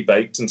slightly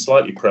baked and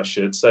slightly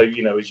pressured. So,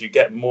 as you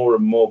get more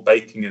and more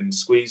baking and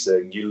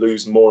squeezing, you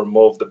lose more and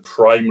more of the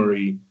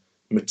primary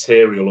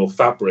material or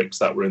fabrics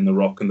that were in the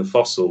rock and the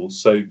fossils.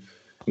 So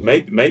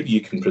maybe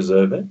you can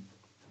preserve it.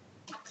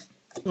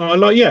 Well,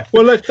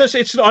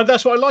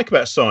 that's what I like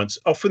about science.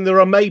 Often there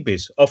are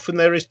maybes. Often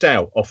there is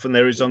doubt. Often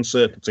there is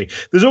uncertainty.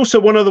 There's also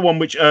one other one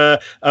which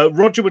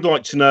Roger would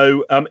like to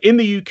know. In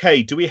the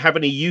UK, do we have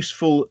any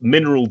useful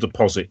mineral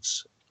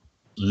deposits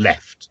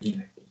left?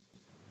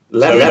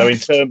 So in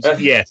terms,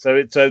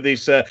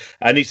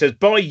 and he says,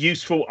 by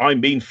useful, I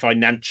mean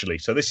financially.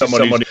 So this is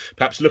someone who's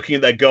perhaps looking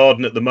at their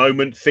garden at the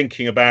moment,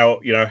 thinking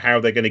about,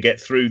 how they're going to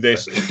get through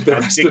this,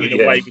 and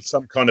digging away with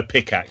some kind of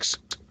pickaxe.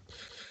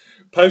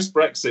 Post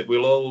Brexit,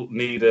 we'll all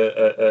need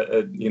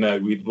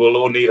we'll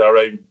all need our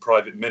own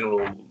private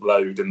mineral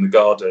load in the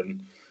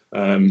garden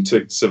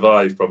to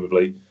survive,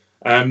 probably.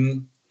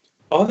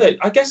 Are they?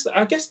 I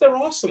guess there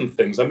are some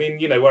things. I mean,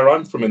 where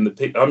I'm from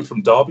I'm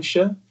from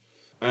Derbyshire.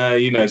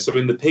 So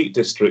in the Peak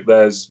District,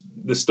 there's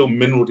still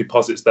mineral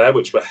deposits there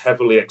which were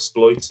heavily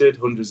exploited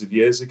hundreds of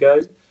years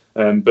ago,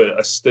 but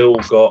are still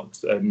got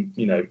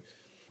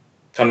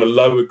kind of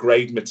lower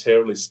grade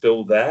material is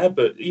still there.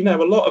 But a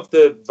lot of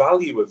the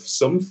value of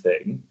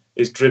something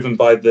is driven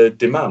by the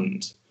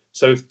demand.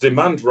 So if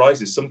demand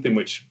rises, something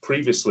which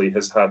previously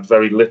has had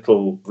very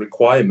little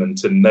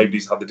requirement and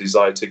nobody's had the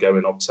desire to go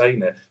and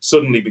obtain it,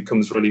 suddenly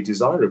becomes really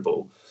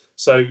desirable.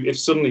 So if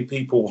suddenly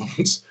people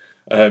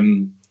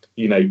want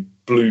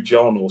Blue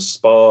John or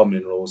Spar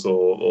minerals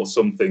or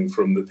something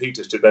from the Peak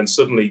District, then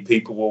suddenly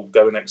people will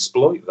go and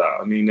exploit that.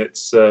 I mean,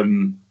 it's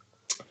so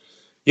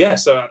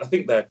I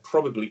think there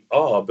probably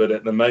are, but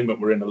at the moment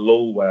we're in a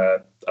lull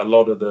where a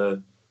lot of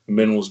the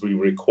minerals we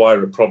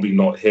require are probably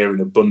not here in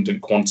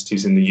abundant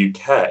quantities in the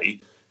UK.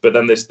 But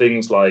then there's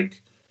things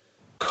like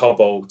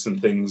cobalt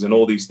and things, and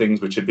all these things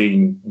which are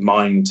being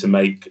mined to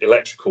make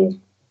electrical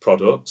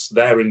products.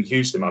 They're in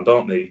huge demand,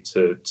 aren't they,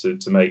 to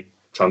make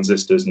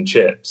transistors and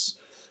chips?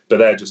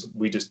 But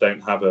we just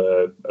don't have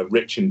a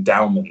rich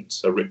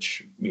endowment, a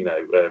rich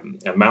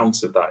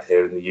amount of that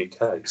here in the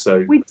UK.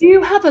 So we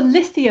do have a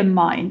lithium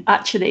mine,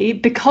 actually,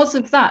 because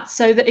of that.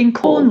 So that in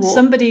Cornwall,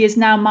 somebody is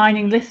now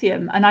mining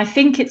lithium, and I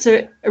think it's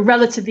a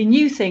relatively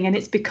new thing, and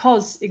it's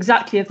because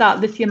exactly of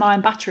that,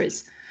 lithium-ion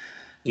batteries.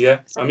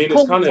 Yeah, so I mean,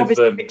 it's kind of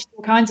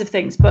all kinds of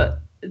things,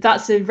 but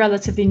that's a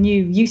relatively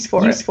new use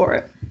for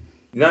it.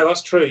 No,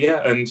 that's true.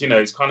 Yeah, and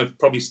it's kind of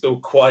probably still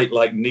quite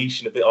like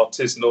niche and a bit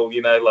artisanal.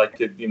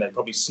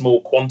 Probably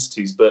small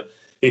quantities. But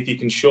if you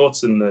can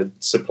shorten the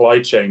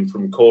supply chain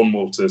from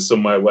Cornwall to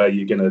somewhere where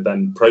you're going to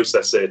then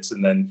process it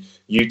and then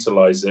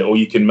utilize it, or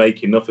you can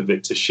make enough of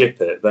it to ship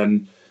it,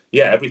 then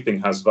everything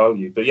has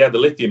value. But the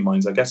lithium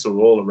mines, I guess, are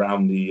all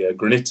around the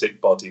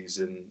granitic bodies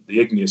and the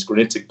igneous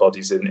granitic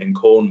bodies in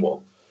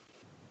Cornwall.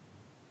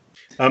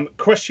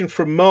 Question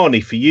from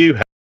Marnie for you.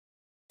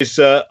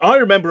 I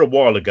remember a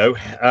while ago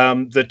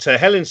that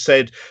Helen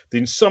said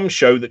in some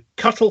show that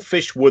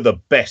cuttlefish were the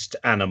best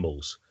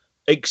animals.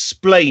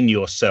 Explain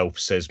yourself,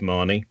 says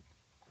Marnie.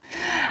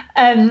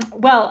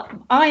 Well,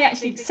 I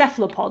actually,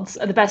 cephalopods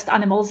are the best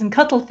animals, and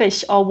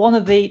cuttlefish are one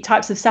of the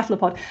types of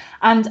cephalopod.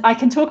 And I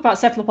can talk about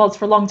cephalopods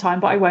for a long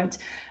time, but I won't.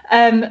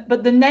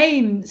 But the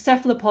name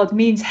cephalopod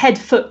means head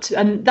foot,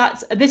 and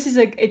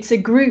it's a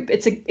group.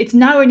 It's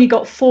now only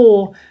got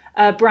 4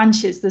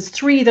 branches. There's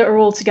 3 that are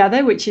all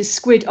together, which is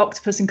squid,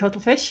 octopus, and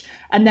cuttlefish.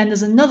 And then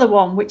there's another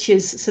one, which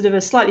is sort of a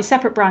slightly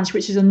separate branch,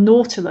 which is a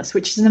nautilus,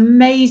 which is an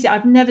amazing.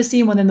 I've never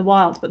seen one in the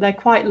wild, but they're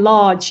quite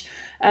large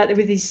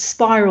with these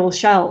spiral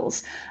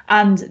shells.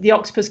 And the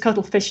octopus,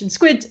 cuttlefish, and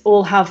squid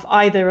all have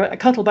either a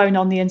cuttle bone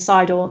on the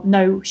inside or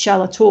no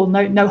shell at all,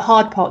 no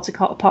hard parts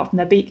apart from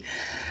their beak.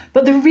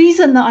 But the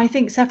reason that I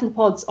think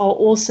cephalopods are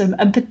awesome,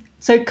 and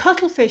so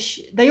cuttlefish,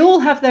 they all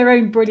have their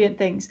own brilliant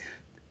things,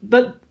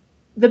 but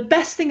the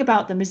best thing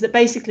about them is that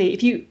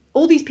basically,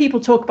 all these people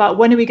talk about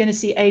when are we going to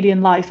see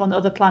alien life on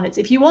other planets.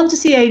 If you want to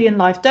see alien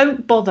life,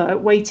 don't bother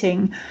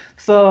waiting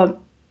for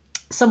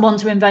someone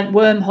to invent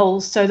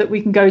wormholes so that we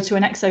can go to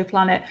an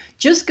exoplanet.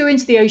 Just go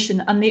into the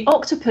ocean, and the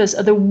octopus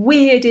are the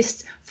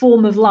weirdest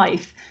form of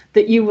life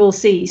that you will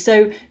see.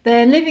 So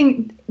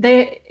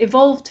they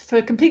evolved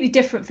for completely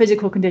different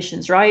physical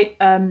conditions, right?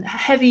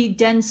 Heavy,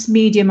 dense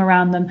medium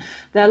around them.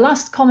 Their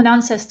last common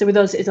ancestor with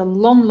us is a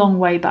long, long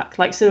way back,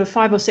 like sort of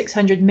 500 or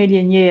 600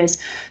 million years.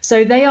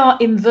 So they are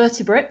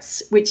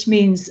invertebrates, which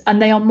means,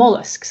 and they are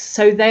mollusks.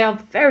 So they are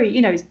very,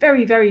 it's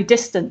very, very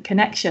distant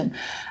connection.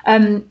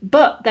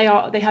 But they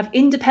have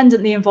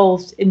independently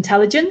involved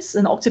intelligence.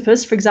 An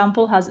octopus, for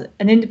example, has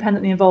an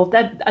independently involved,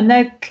 and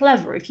they're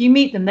clever. If you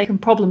meet them, they can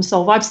problem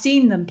solve. I've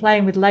seen them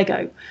playing with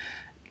Lego,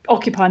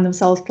 occupying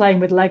themselves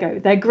playing with Lego.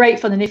 They're great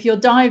fun. And if you're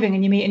diving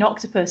and you meet an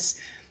octopus,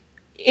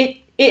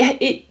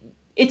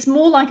 it's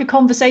more like a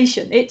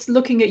conversation. It's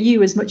looking at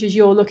you as much as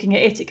you're looking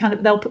at it. It kind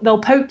of they'll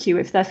poke you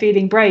if they're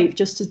feeling brave,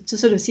 just to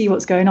sort of see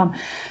what's going on.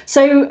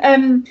 So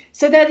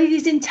they're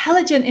these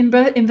intelligent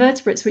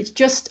invertebrates which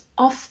just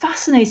are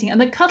fascinating.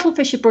 And the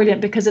cuttlefish are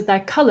brilliant because of their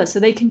colour. So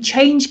they can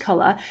change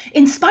colour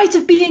in spite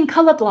of being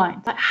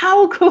colourblind. Like,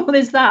 how cool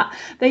is that?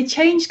 They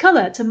change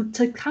colour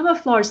to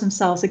camouflage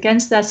themselves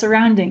against their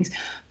surroundings.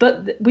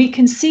 But we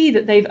can see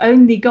that they've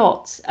only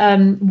got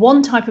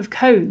one type of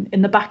cone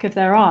in the back of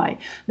their eye.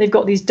 They've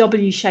got these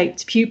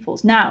W-shaped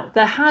pupils. Now,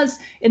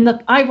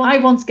 I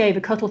once gave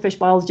a cuttlefish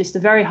biologist a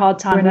very hard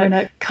time in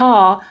a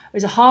car. It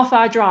was a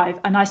half-hour drive,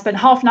 and I spent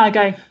half an hour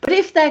going, but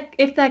if they're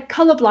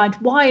colourblind,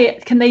 why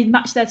can they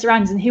match their surroundings?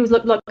 And he was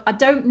look, I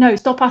don't know.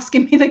 Stop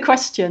asking me the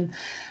question.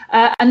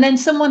 And then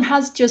someone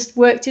has just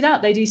worked it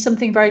out. They do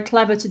something very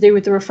clever to do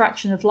with the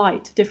refraction of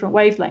light, different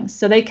wavelengths.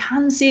 So they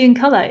can see in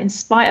color in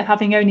spite of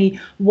having only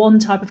one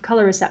type of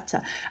color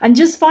receptor. And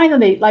just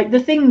finally, like the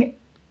thing,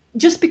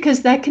 just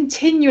because they're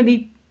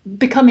continually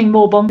becoming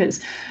more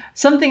bonkers,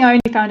 something I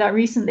only found out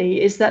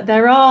recently is that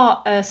there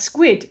are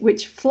squid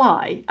which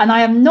fly, and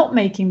I am not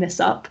making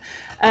this up.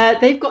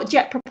 They've got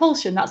jet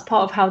propulsion. That's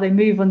part of how they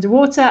move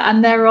underwater.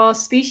 And there are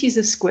species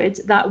of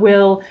squid that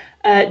will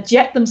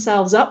jet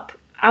themselves up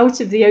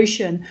out of the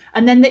ocean,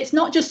 and then it's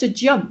not just a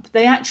jump.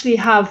 They actually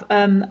have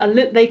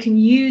they can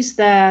use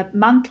their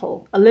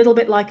mantle a little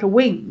bit like a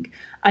wing,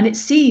 and it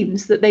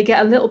seems that they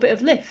get a little bit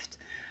of lift.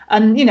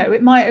 And you know,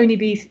 it might only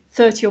be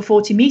 30 or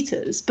 40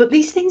 meters, but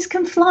these things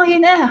can fly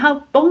in air.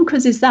 How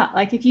bonkers is that?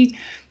 Like, if you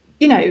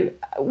know,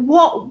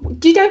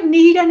 you don't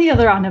need any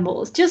other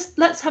animals. Just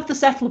let's have the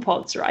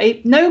cephalopods,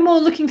 right? No more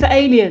looking for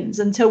aliens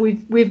until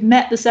we've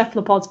met the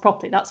cephalopods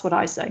properly. That's what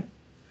I say.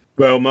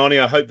 Well, Marnie,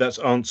 I hope that's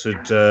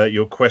answered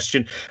your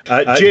question.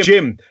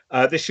 Jim,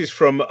 this is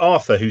from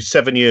Arthur, who's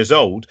 7 years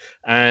old.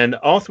 And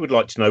Arthur would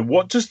like to know,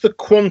 what does the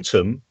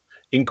quantum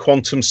in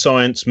quantum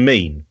science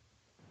mean?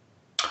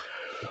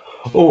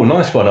 Oh,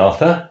 nice one,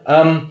 Arthur.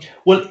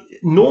 Well,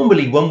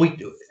 normally when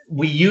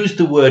we use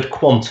the word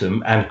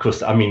quantum, and of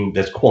course, I mean,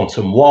 there's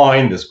quantum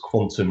wine, there's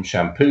quantum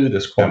shampoo,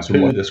 there's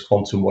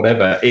quantum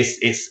whatever.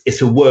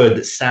 It's a word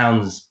that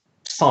sounds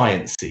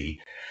sciencey.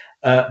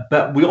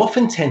 But we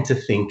often tend to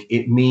think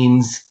it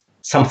means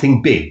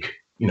something big.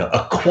 You know,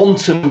 a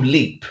quantum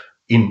leap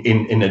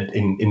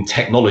in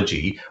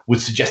technology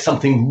would suggest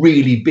something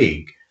really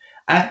big.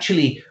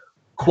 Actually,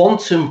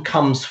 quantum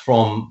comes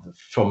from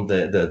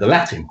the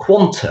Latin.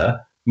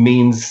 Quanta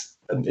means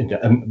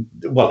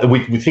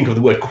we think of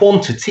the word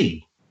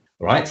quantity,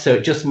 right?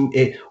 So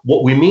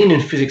what we mean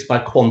in physics by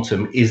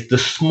quantum is the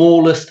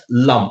smallest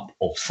lump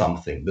of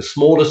something, the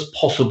smallest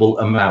possible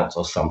amount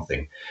of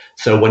something.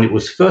 So when it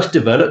was first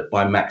developed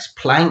by Max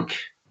Planck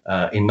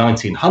in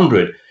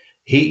 1900,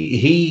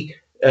 he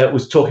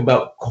was talking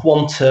about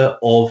quanta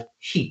of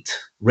heat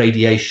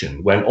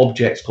radiation. When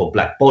objects called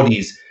black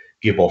bodies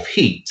give off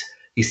heat,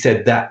 he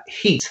said that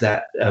heat,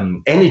 that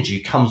energy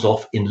comes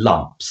off in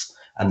lumps.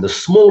 And the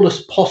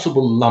smallest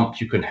possible lump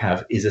you can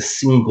have is a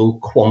single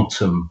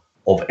quantum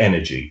of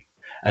energy.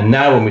 And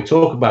now when we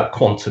talk about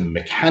quantum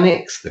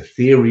mechanics, the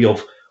theory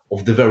of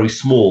the very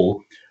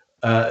small,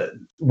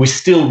 we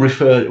still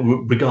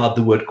regard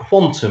the word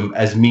quantum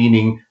as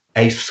meaning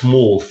a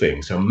small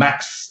thing. So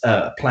Max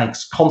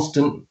Planck's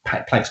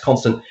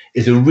constant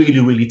is a really,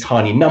 really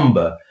tiny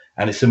number,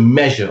 and it's a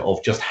measure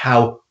of just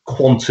how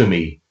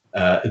quantumy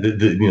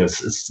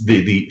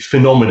the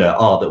phenomena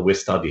are that we're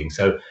studying.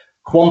 So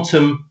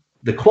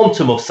the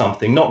quantum of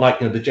something, not like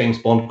the James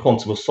Bond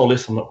Quantum of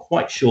Solace. I'm not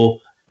quite sure.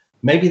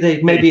 Maybe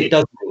it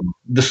does mean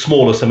the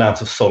smallest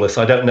amount of solace.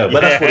 I don't know,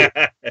 but that's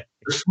what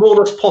the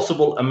smallest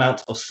possible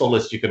amount of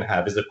solace you can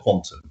have is a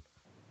quantum.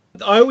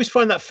 I always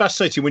find that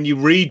fascinating when you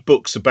read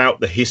books about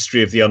the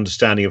history of the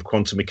understanding of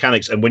quantum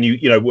mechanics. And when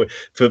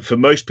for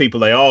most people,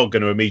 they are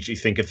going to immediately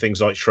think of things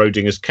like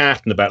Schrodinger's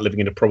cat and about living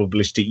in a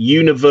probabilistic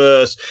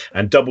universe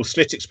and double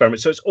slit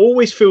experiments. So it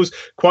always feels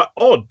quite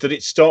odd that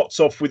it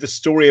starts off with a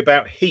story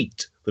about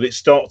heat, that it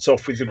starts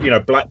off with,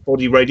 black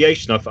body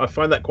radiation. I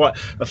find that quite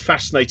a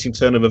fascinating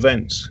turn of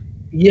events.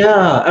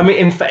 Yeah, I mean,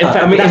 in fact,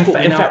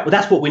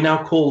 that's what we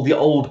now call the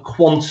old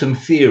quantum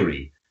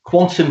theory.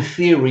 Quantum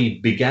theory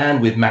began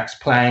with Max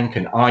Planck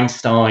and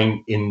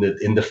Einstein in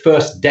the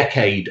first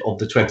decade of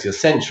the 20th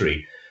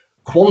century.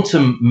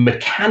 Quantum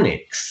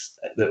mechanics,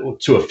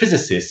 to a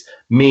physicist,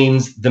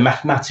 means the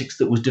mathematics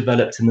that was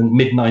developed in the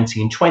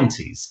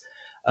mid-1920s.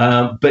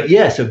 But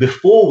yeah, so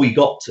before we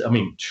got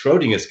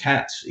Schrodinger's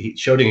cat,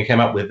 Schrodinger came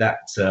up with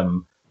that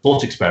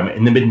thought experiment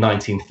in the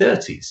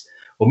mid-1930s.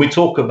 When we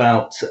talk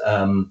about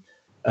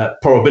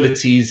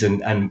probabilities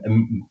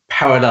and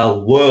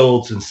parallel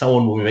worlds and so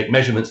on, when we make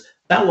measurements,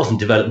 that wasn't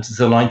developed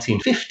until the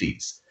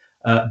 1950s.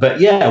 But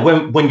yeah,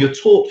 when you're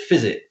taught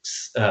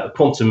physics,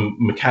 quantum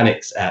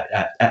mechanics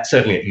at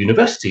certainly at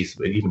universities,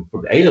 even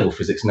A-level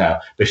physics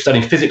now, but if you're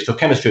studying physics or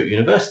chemistry at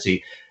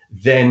university,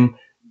 then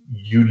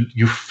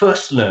you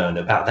first learn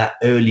about that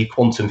early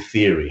quantum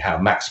theory, how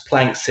Max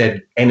Planck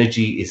said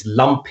energy is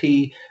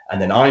lumpy,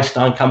 and then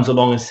Einstein comes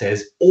along and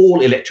says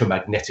all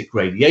electromagnetic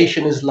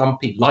radiation is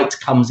lumpy, light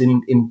comes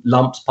in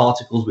lumps,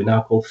 particles we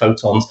now call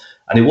photons,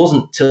 and it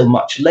wasn't till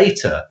much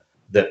later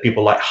that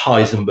people like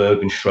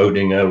Heisenberg and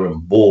Schrodinger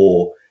and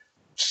Bohr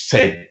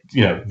said,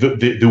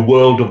 the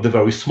world of the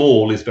very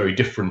small is very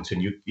different,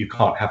 and you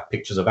can't have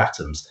pictures of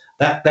atoms.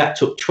 That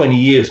took 20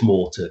 years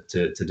more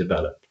to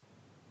develop.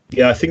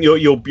 Yeah, I think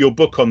your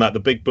book on that, the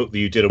big book that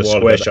you did a while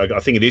ago,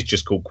 I think it is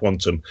just called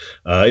Quantum.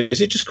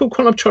 Is it just called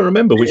Quantum? I'm trying to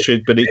remember which,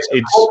 but it's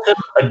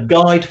a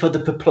guide for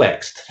the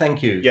perplexed.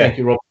 Thank you, yeah. Thank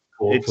you, Rob.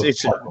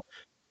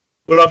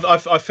 Well,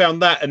 I've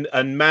found that and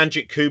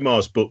Manjit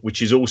Kumar's book,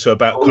 which is also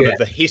about of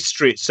the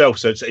history itself.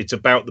 So it's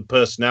about the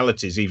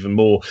personalities even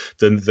more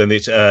than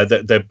it's.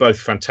 They're both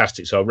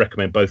fantastic. So I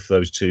recommend both of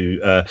those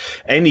to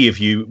any of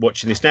you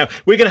watching this. Now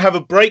we're going to have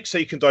a break so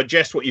you can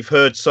digest what you've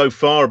heard so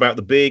far about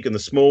the big and the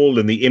small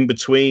and the in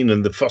between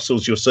and the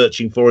fossils you're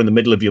searching for in the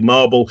middle of your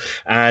marble.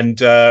 And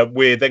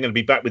we're then going to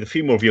be back with a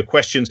few more of your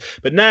questions.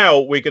 But now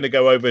we're going to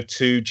go over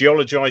to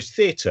Geologized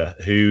Theatre,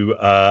 who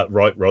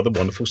write rather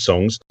wonderful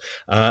songs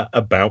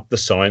about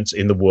the science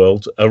in the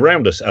world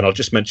around us. And I'll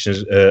just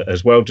mention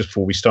as well, just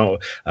before we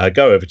start,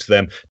 go over to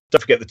them.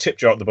 Don't forget the tip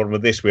jar at the bottom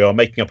of this. We are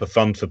making up a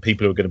fund for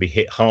people who are going to be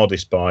hit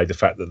hardest by the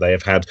fact that they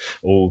have had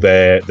all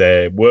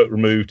their work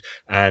removed,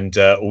 and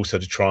also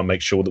to try and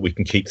make sure that we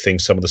can keep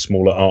some of the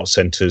smaller art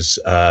centres,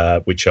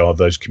 which are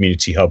those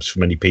community hubs for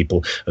many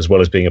people, as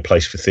well as being a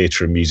place for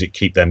theatre and music,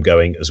 keep them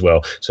going as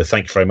well. So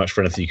thank you very much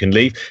for anything you can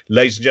leave.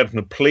 Ladies and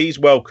gentlemen, please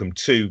welcome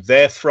to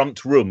their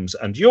front rooms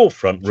and your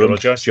front room,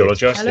 Geologized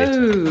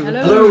Theatre.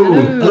 Hello.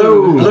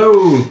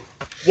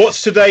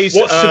 What's today's?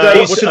 I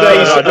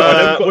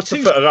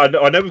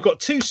know we've got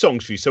two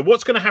songs for you. So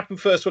what's going to happen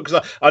first?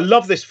 Because I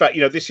love this fact.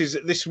 You know, this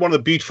is one of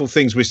the beautiful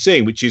things we're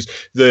seeing, which is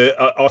the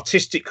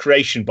artistic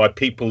creation by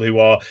people who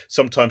are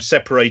sometimes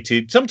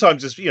separated,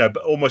 sometimes as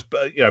almost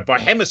by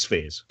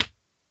hemispheres.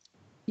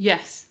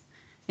 Yes,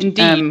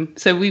 indeed.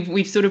 So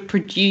we've sort of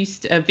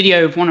produced a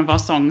video of one of our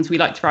songs. We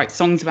like to write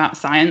songs about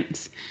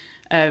science.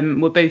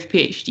 We're both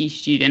PhD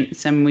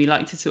students, and we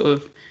like to sort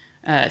of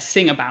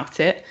sing about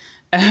it.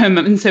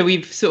 And so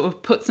we've sort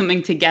of put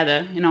something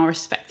together in our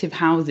respective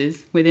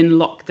houses within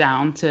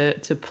lockdown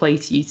to play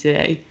to you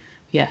today.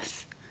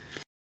 Yes.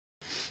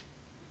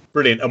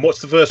 Brilliant. And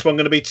what's the first one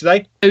going to be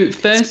today? So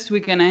first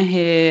we're going to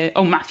hear...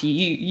 Oh, Matthew,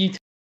 you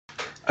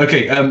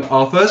Okay,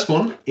 our first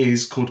one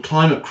is called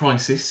Climate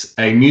Crisis,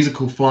 a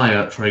musical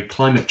flyer for a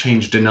climate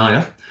change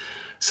denier.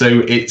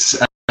 So it's...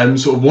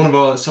 sort of one of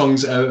our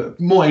songs,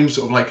 more aimed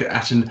sort of like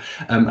at an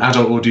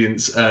adult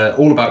audience,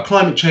 all about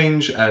climate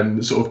change,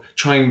 sort of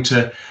trying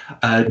to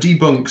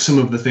debunk some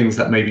of the things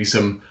that maybe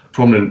some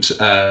prominent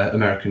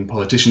American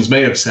politicians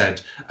may have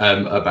said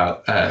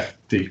about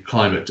the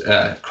climate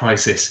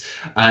crisis.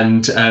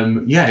 And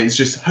it's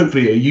just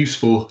hopefully a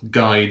useful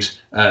guide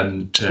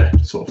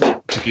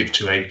to give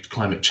to a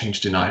climate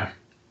change denier.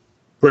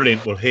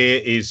 Brilliant. Well,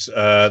 here is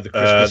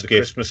the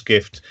Christmas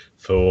gift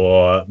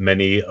for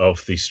many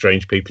of the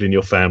strange people in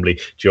your family,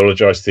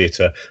 Geologized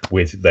Theatre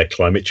with their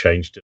climate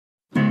change.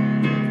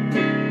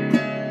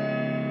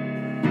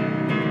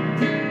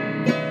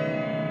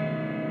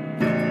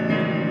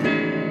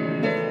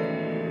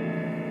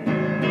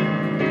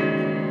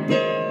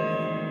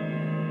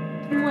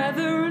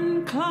 Weather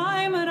and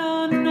climate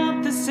are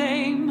not the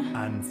same,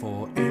 and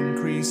for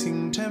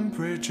increasing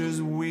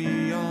temperatures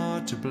we are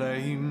to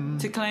blame.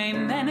 To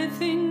claim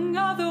anything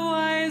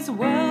otherwise,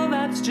 well,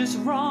 that's just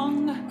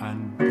wrong.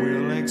 And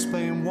we'll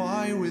explain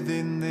why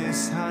within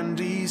this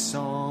handy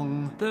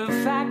song. The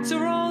facts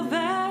are all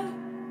there,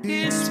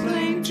 it's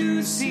plain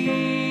to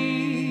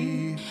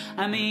see.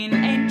 I mean,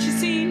 ain't you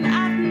seen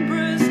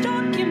Attenborough's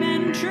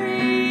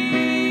documentary?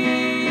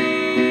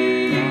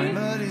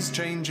 Climate is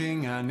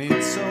changing and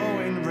it's so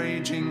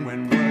enraging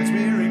when words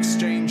we're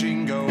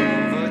exchanging go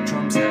over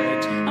Trump's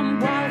head. And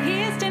while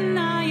he's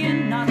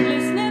denying, not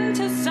listening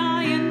to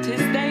scientists,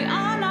 they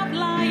are not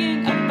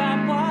lying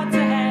about what's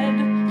ahead.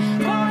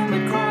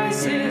 Climate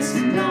crisis,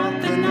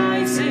 not the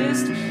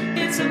nicest.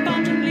 It's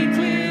abundantly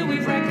clear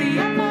we've wrecked the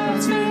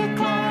atmosphere.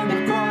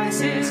 Climate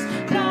crisis,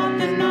 not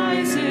the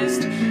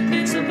nicest.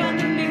 It's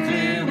abundantly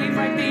clear we've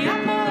wrecked the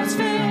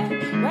atmosphere.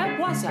 Where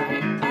was I?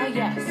 Ah,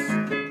 yes.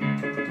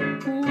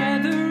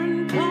 Weather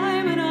and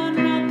climate are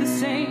not the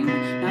same.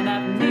 Now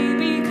that may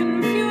be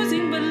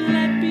confusing, but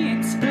let me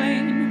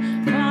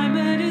explain.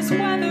 Climate is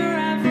weather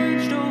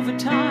averaged over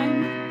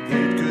time.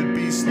 It could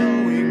be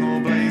snowing or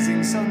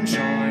blazing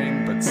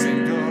sunshine, but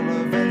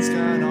single events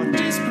cannot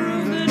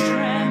disprove the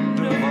trend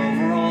of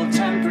overall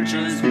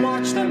temperatures.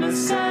 Watch them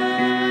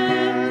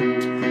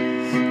ascend.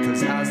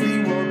 Cause as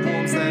the world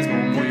warms, there's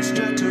more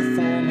moisture to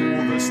form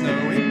all the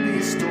snow in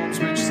these storms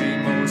which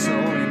seem oh so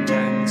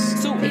intense.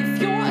 So if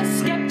you're a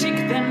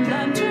skeptic, then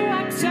learn to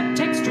accept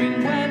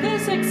extreme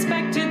weather's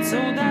expected, so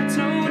that's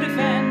no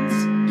defense.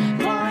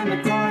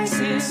 Climate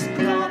crisis,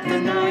 not the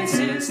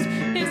nicest.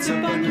 It's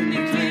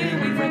abundantly clear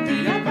we've wrecked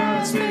the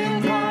atmosphere.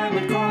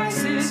 Climate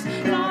crisis,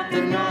 not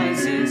the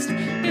nicest.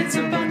 It's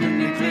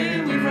abundantly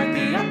clear we've wrecked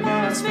the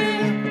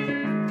atmosphere.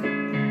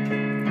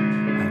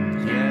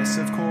 And yes,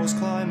 of course,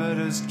 climate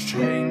has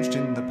changed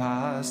in the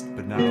past,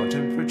 but now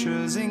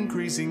temperature's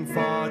increasing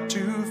far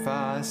too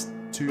fast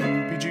to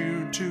be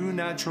due to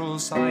natural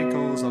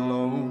cycles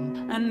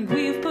alone. And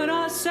we've put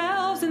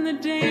ourselves in the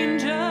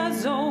danger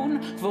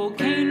zone.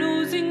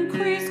 Volcanoes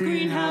increase,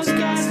 greenhouse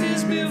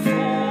gases move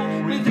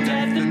forward, with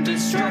death and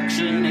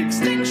destruction,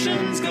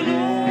 extinctions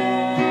galore.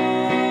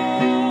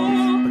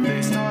 But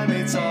this time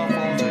it's our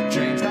fault, a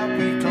change that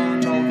we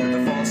can't halt with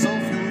the fossil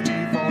fuel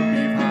default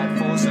we've had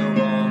for so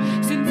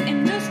long. Since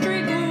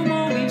industry grew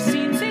more, we've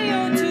seen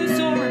CO2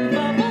 soar and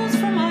bubbles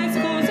from ice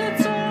cores.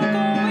 It's all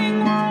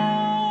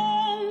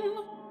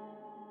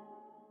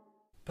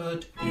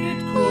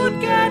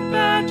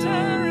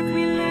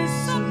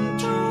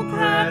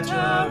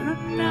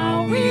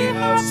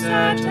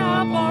set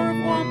a bar of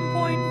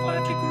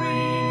 1.5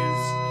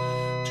 degrees.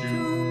 To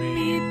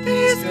meet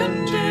these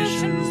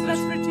conditions,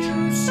 let's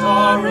reduce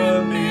our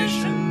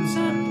emissions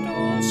and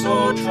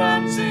also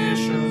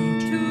transition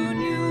to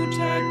new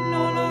technologies.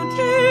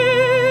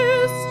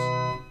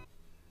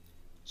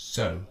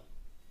 So,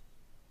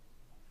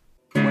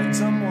 when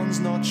someone's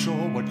not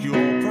sure what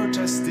you're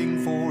protesting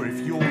for, if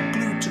you're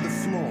glued to the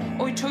floor,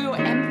 Oi to your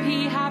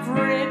MP have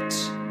writ,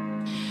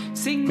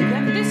 sing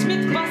them this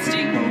myth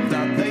busting, hope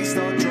that they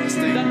start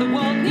trusting that the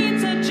world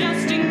needs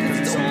adjusting, cause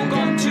it's all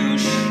gone to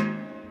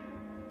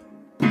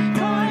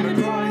Climate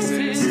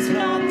crisis is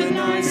not the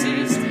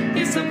nicest,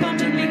 it's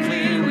abundantly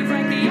clear we've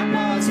wrecked the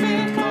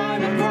atmosphere.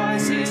 Climate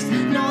crisis,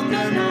 not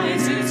the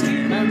nicest,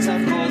 humans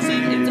have caused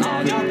it, it's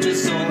our job to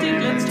sort it,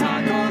 let's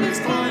tackle this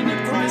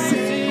climate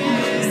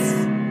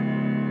crisis.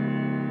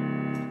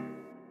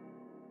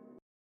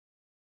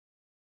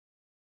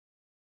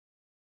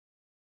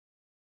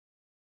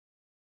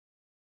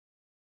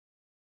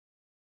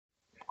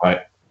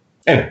 Right.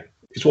 Anyway,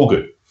 it's all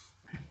good.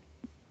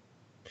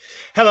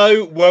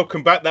 Hello,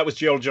 welcome back. That was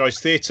Geologized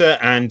Theatre,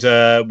 and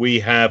we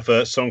have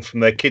a song from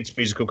their kids'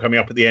 musical coming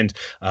up at the end,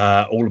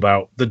 all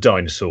about the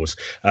dinosaurs.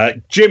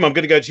 Jim, I'm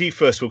going to go to you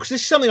first of all, because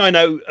this is something I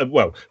know,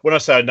 well, when I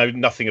say I know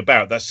nothing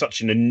about, that's such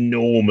an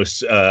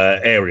enormous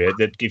area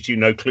that gives you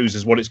no clues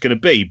as what it's going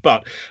to be.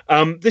 But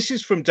this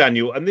is from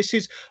Daniel, and this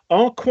is,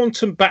 are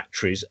quantum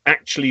batteries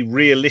actually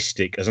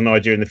realistic as an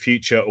idea in the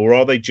future, or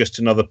are they just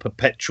another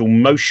perpetual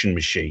motion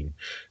machine?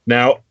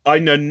 Now, I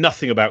know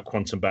nothing about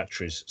quantum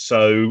batteries,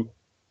 so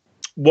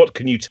what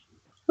can you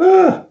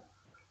I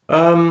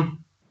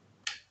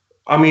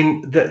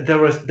mean,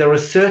 there are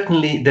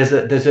certainly there's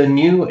a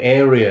new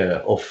area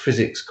of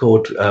physics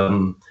called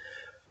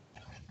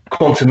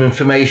quantum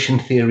information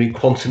theory,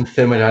 quantum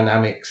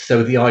thermodynamics.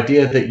 So the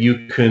idea that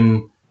you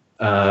can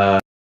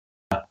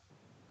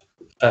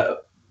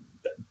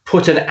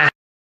put an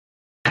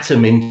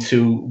atom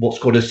into what's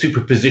called a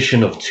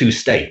superposition of two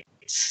states.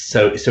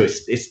 So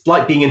it's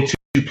like being in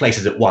two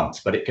places at once,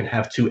 but it can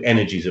have two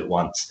energies at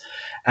once.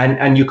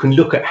 And you can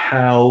look at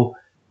how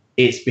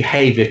its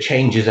behavior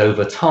changes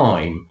over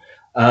time.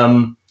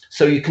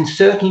 So you can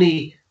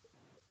certainly,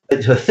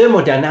 the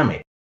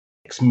thermodynamics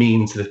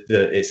means that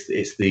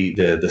it's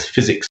the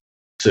physics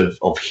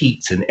of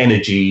heat and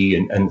energy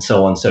and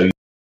so on. So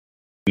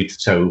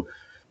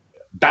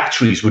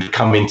batteries would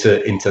come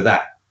into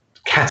that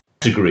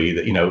category,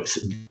 that, you know,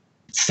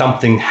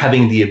 something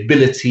having the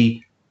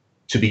ability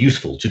to be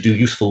useful, to do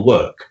useful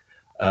work.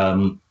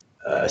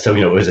 So,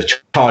 you know, as a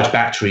charged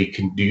battery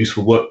can do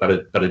useful work,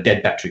 but a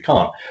dead battery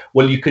can't.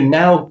 Well, you can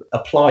now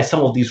apply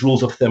some of these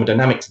rules of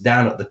thermodynamics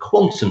down at the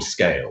quantum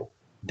scale,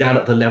 down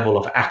at the level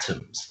of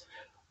atoms.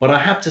 But I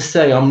have to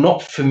say, I'm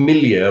not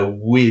familiar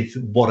with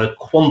what a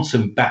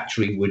quantum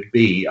battery would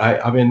be.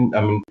 I'll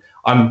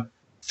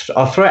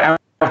throw it out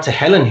to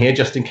Helen here,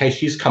 just in case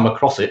she's come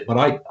across it. But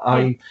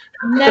I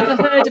Never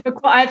heard of a.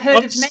 I've heard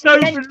I'm of so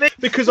many. relieved,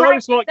 because I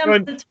was like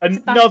going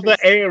another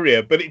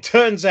area, but it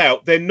turns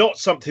out they're not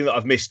something that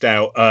I've missed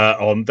out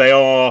on. They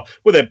are,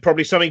 well, they're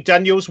probably something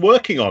Daniel's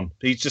working on.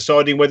 He's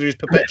deciding whether his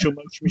perpetual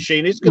motion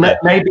machine is going to.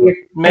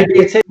 Maybe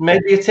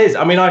it is.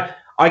 I mean,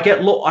 I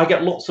get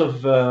lots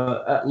of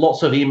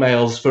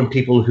emails from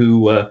people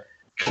who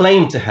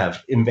claim to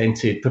have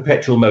invented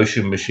perpetual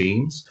motion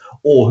machines,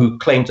 or who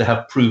claim to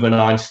have proven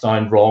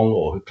Einstein wrong,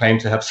 or who claim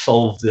to have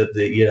solved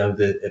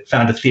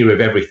found a theory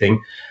of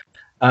everything.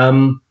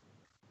 So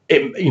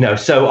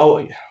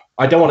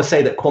I don't want to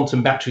say that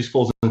quantum batteries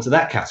falls into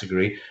that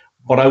category,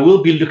 but I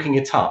will be looking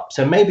it up.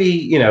 So maybe,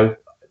 you know,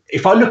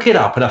 if I look it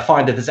up and I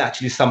find that there's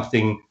actually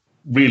something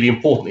really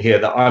important here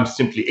that I'm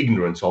simply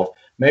ignorant of,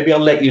 maybe I'll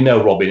let you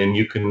know, Robin, and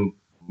you can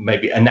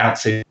maybe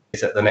announce it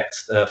at the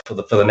next for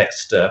the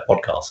next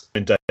podcast.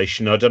 I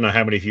don't know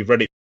how many of you've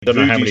read it.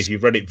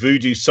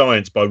 Voodoo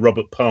Science by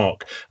Robert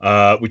Park,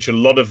 which a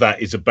lot of that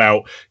is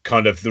about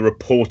kind of the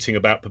reporting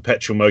about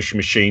perpetual motion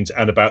machines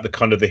and about the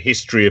kind of the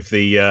history of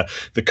the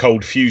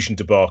cold fusion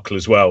debacle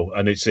as well.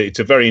 And it's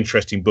a very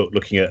interesting book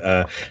looking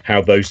at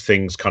how those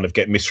things kind of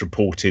get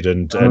misreported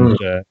and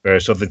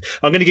various other things.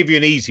 I'm going to give you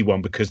an easy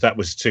one because that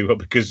was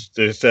because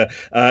there's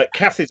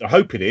Catherine's, I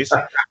hope it is.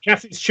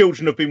 Catherine's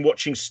children have been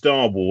watching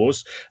Star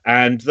Wars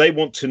and they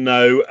want to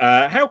know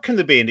how can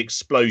there be an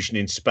explosion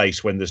in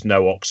space when there's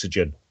no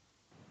oxygen?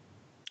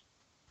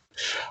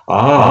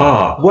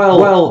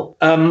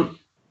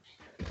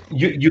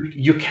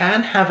 You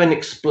can have an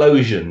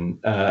explosion.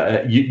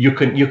 You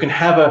can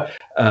have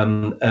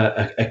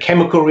a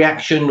chemical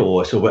reaction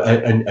or sort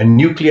of a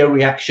nuclear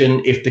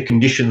reaction if the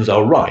conditions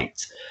are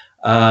right.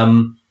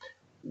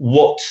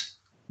 What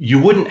you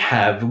wouldn't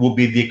have would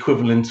be the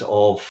equivalent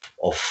of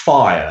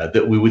fire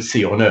that we would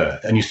see on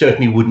Earth, and you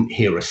certainly wouldn't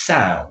hear a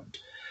sound.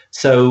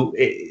 So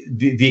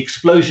the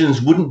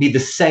explosions wouldn't be the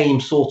same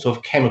sort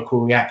of chemical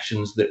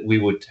reactions that we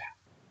would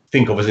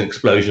think of as an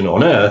explosion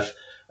on Earth,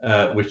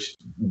 which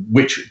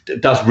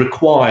does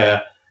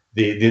require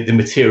the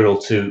material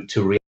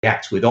to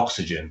react with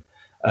oxygen.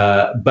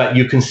 But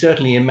you can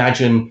certainly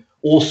imagine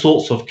all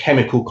sorts of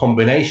chemical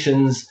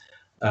combinations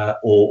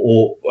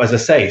or as I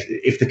say,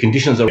 if the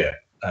conditions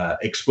are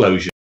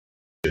explosion,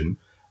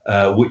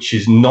 which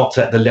is not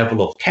at the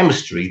level of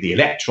chemistry, the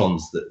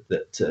electrons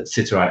that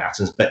sit around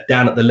atoms, but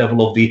down at the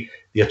level of the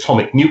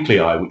atomic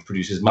nuclei, which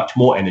produces much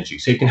more energy.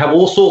 So you can have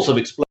all sorts of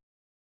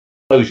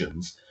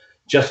explosions,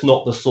 just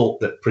not the sort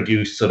that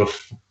produce sort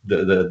of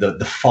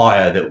the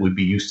fire that we'd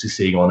be used to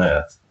seeing on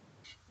Earth.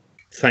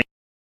 Thank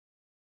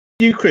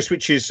you, Chris,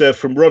 which is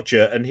from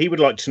Roger, and he would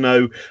like to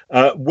know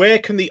where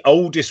can the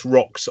oldest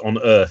rocks on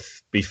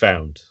Earth be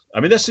found? I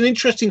mean, that's an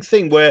interesting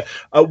thing. Where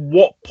at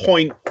what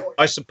point,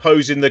 I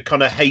suppose, in the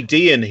kind of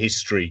Hadean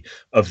history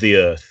of the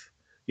Earth,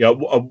 at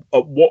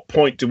what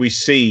point do we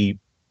see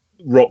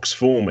rocks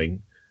forming,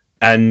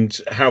 and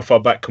how far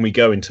back can we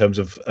go in terms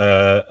of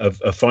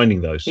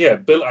finding those?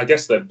 Yeah, I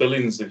guess they're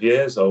billions of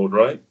years old,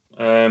 right?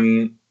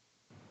 And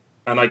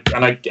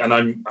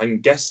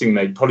I'm guessing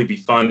they'd probably be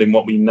found in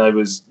what we know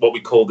as what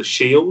we call the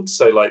shield,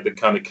 so like the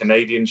kind of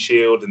Canadian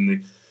shield and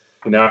the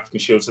African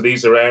shield. So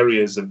these are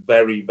areas of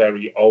very,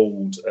 very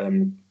old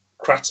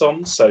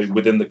cratons. So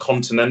within the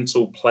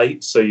continental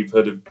plate, so you've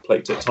heard of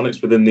plate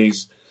tectonics,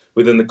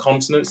 within the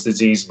continents, there's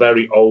these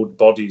very old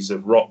bodies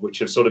of rock which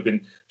have sort of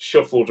been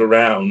shuffled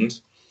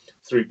around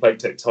through plate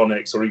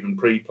tectonics or even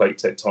pre-plate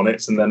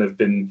tectonics, and then have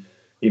been,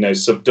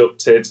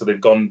 subducted. So they've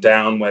gone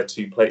down where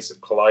two plates have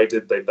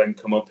collided. They've then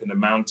come up in a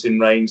mountain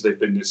range. They've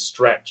been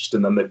stretched,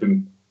 and then they've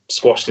been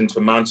squashed into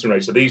a mountain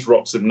range. So these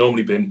rocks have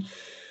normally been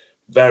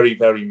very,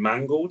 very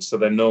mangled. So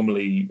they're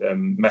normally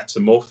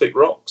metamorphic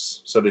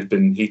rocks. So they've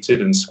been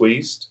heated and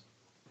squeezed.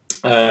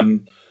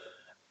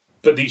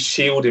 But these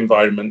shield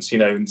environments,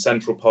 in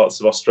central parts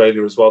of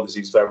Australia as well, there's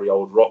these very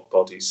old rock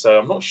bodies. So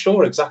I'm not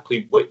sure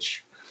exactly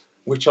which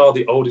are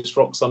the oldest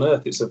rocks on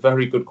Earth. It's a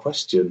very good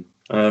question.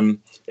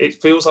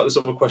 It feels like the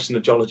sort of a question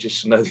a geologist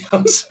should know the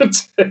answer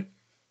to.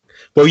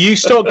 Well, you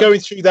start going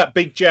through that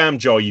big jam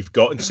jar you've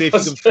got and see if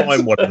you can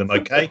find one of them,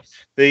 okay?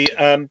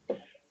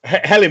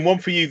 Helen, one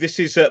for you. This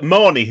is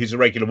Marnie, who's a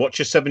regular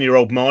watcher,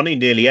 7-year-old Marnie,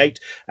 nearly 8,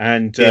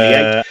 and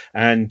her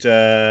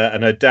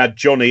dad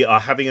Johnny are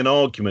having an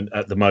argument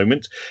at the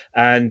moment,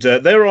 and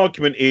their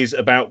argument is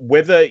about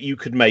whether you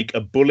could make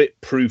a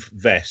bulletproof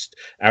vest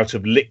out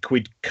of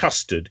liquid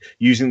custard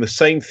using the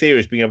same theory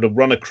as being able to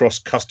run across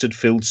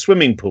custard-filled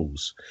swimming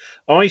pools.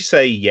 I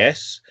say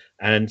yes,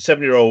 and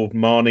 7-year-old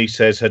Marnie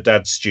says her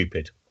dad's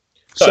stupid.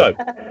 So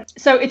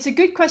it's a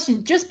good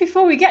question. Just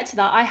before we get to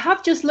that, I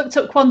have just looked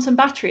up quantum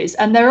batteries,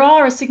 and there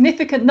are a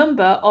significant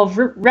number of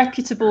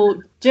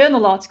reputable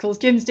journal articles,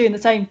 Jim's doing the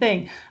same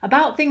thing,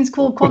 about things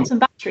called quantum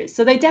batteries.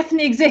 So they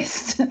definitely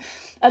exist,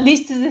 at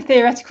least as a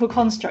theoretical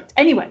construct.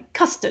 Anyway,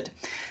 custard.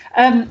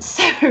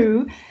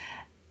 The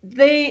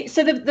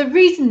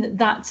reason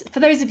that, for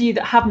those of you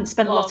that haven't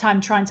spent a lot of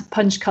time trying to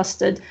punch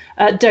custard,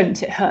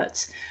 don't, it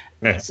hurts.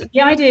 So the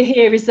idea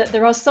here is that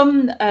there are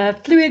some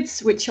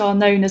fluids which are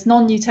known as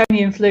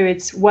non-Newtonian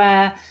fluids,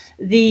 where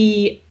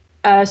the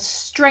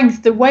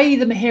strength, the way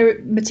the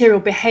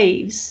material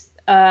behaves,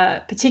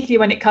 particularly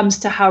when it comes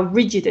to how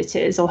rigid it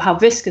is or how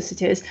viscous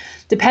it is,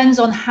 depends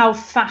on how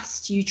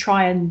fast you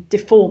try and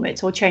deform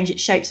it or change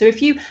its shape. So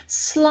if you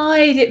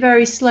slide it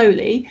very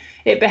slowly,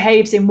 it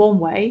behaves in one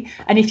way,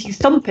 and if you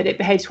thump it, it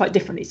behaves quite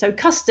differently. So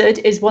custard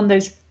is one of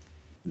those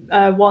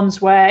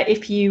ones where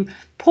if you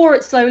pour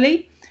it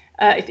slowly,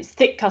 if it's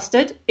thick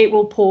custard, it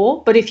will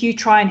pour, but if you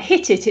try and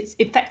hit it, it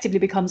effectively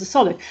becomes a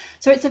solid.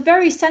 So it's a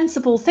very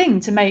sensible thing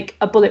to make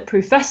a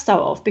bulletproof vest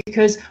out of,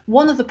 because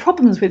one of the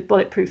problems with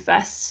bulletproof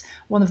vests,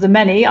 one of the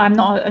many, I'm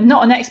not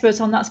an expert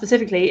on that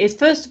specifically, is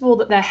first of all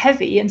that they're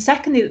heavy, and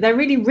secondly that they're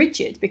really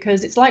rigid,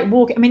 because it's like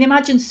walking. I mean,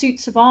 imagine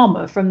suits of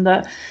armor from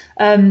the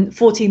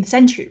 14th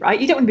century, right?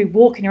 You don't want to be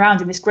walking around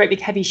in this great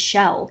big heavy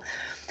shell.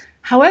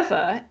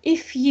 However,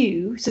 this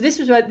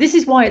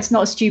is why it's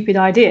not a stupid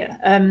idea.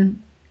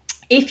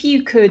 If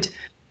you could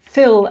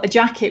fill a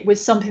jacket with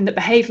something that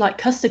behaved like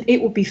custard,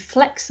 it would be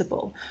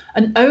flexible.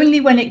 And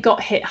only when it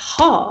got hit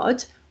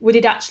hard would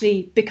it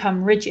actually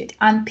become rigid.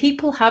 And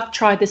people have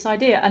tried this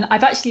idea. And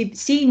I've actually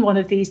seen one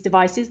of these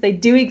devices. They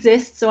do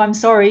exist. So I'm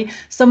sorry,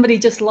 somebody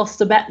just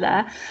lost a bet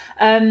there.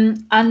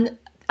 And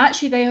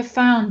actually, they have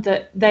found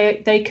that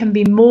they can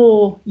be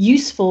more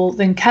useful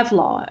than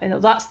Kevlar.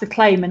 And that's the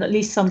claim in at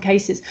least some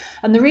cases.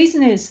 And the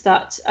reason is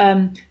that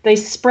they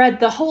spread.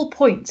 The whole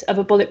point of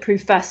a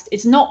bulletproof vest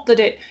is not that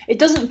it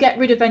doesn't get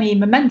rid of any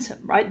momentum,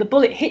 right? The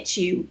bullet hits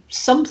you,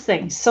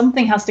 something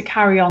has to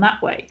carry on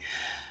that way.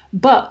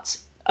 But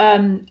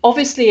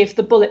obviously, if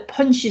the bullet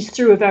punches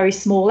through a very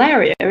small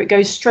area, it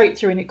goes straight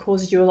through and it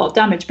causes you a lot of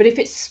damage. But if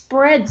it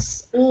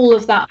spreads all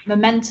of that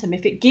momentum,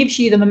 if it gives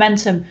you the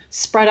momentum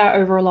spread out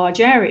over a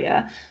large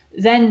area,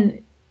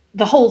 then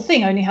the whole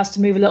thing only has to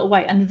move a little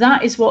way. And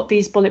that is what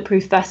these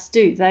bulletproof vests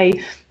do.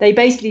 They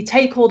basically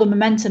take all the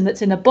momentum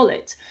that's in a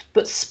bullet,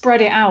 but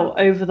spread it out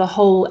over the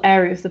whole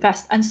area of the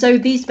vest. And so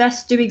these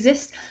vests do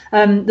exist.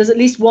 There's at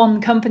least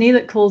one company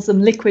that calls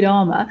them Liquid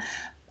Armor.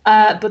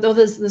 But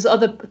there's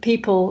other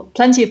people,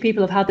 plenty of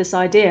people have had this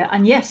idea.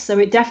 And yes, so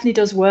it definitely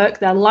does work.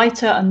 They're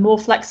lighter and more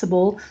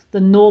flexible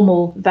than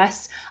normal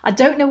vests. I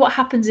don't know what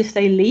happens if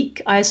they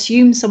leak. I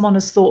assume someone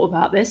has thought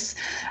about this.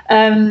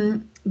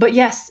 But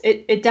yes,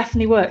 it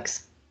definitely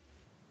works.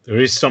 There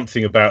is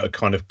something about a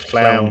kind of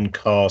clown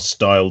car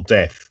style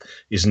death,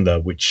 isn't there?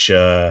 Which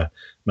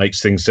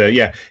makes things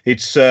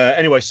it's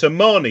anyway. So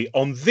Marnie,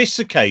 on this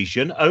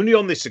occasion, only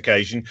on this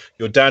occasion,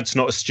 your dad's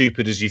not as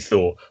stupid as you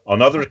thought.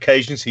 On other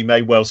occasions he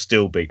may well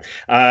still be.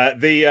 I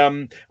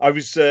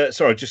was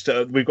sorry, just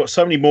we've got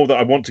so many more that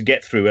I want to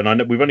get through, and I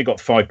know we've only got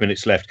 5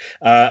 minutes left.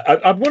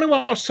 I want to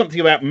ask something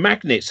about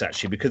magnets,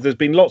 actually, because there's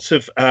been lots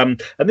of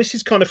and this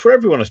is kind of for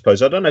everyone, I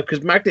suppose. I don't know,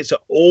 because magnets are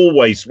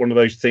always one of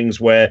those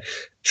things where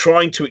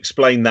trying to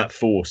explain that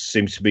force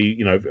seems to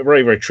be,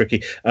 very, very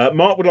tricky.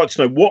 Mark would like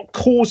to know what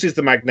causes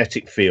the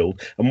magnetic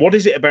field, and what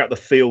is it about the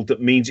field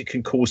that means it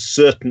can cause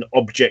certain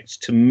objects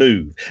to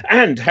move?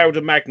 And how do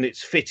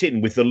magnets fit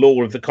in with the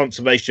law of the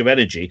conservation of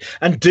energy?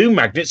 And do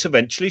magnets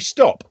eventually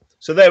stop?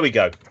 So there we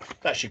go.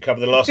 That should cover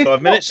the last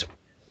 5 minutes.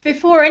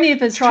 Before any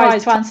of us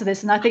tries to answer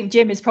this, and I think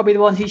Jim is probably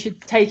the one who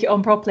should take it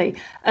on properly,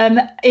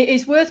 it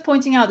is worth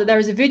pointing out that there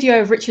is a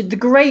video of the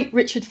great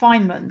Richard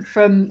Feynman,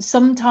 from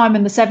sometime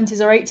in the 70s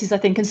or 80s, I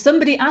think, and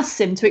somebody asks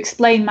him to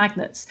explain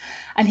magnets.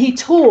 And he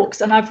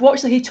talks, and I've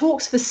watched he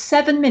talks for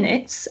 7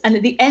 minutes, and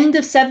at the end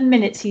of 7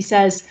 minutes, he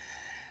says,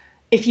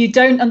 "If you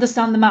don't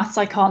understand the maths,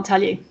 I can't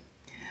tell you."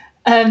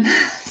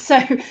 So,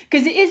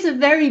 because it is a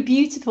very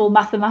beautiful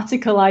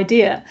mathematical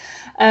idea,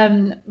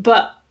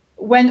 but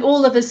when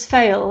all of us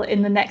fail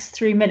in the next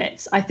 3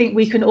 minutes, I think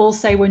we can all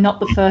say we're not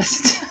the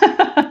first.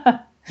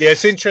 Yeah,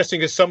 it's interesting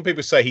because some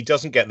people say he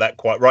doesn't get that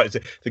quite right.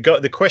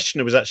 The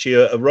questioner was actually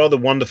a rather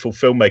wonderful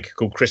filmmaker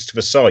called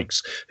Christopher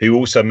Sykes, who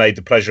also made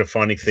The Pleasure of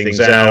Finding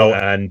Things Out,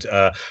 and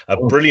a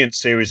brilliant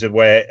series of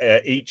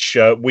where each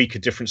week a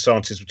different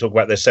scientist will talk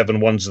about their 7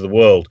 wonders of the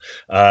world.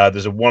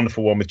 There's a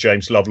wonderful one with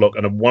James Lovelock,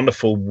 and a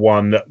wonderful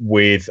one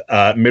with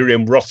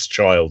Miriam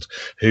Rothschild,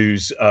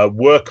 whose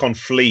work on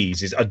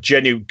fleas is a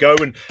genuine go.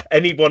 And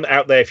anyone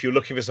out there, if you're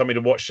looking for something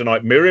to watch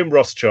tonight, Miriam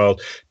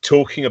Rothschild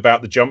talking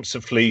about the jumps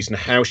of fleas and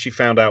how she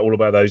found out all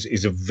about those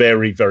is a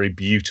very, very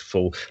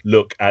beautiful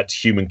look at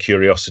human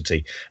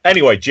curiosity.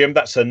 Anyway, Jim,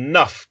 that's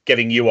enough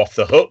getting you off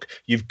the hook.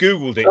 You've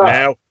Googled it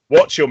now.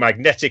 What's your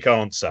magnetic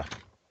answer?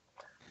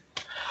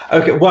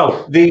 Okay,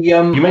 well,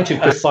 you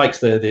mentioned Chris Sykes,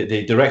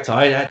 the director.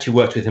 I actually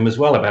worked with him as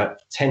well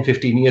about 10,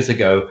 15 years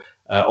ago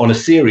on a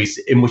series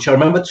in which I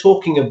remember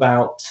talking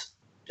about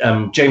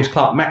James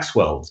Clerk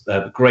Maxwell,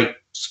 the great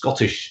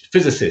Scottish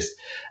physicist,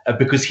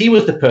 because he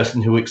was the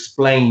person who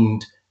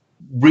explained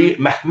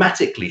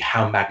mathematically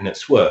how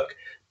magnets work.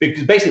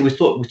 Because basically we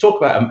talk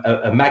about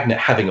a magnet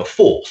having a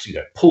force,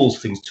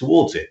 pulls things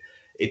towards it.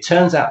 It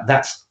turns out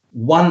that's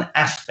one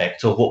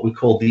aspect of what we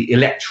call the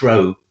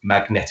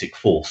electromagnetic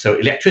force. So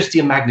electricity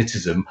and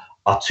magnetism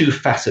are two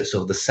facets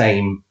of the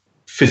same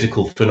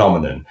physical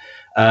phenomenon.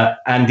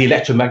 And the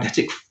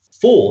electromagnetic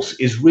force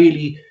is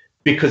really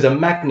because a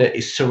magnet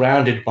is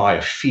surrounded by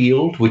a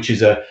field, which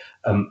is a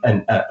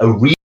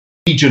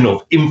region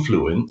of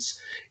influence.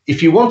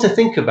 If you want to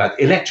think about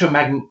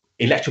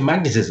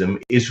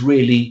electromagnetism is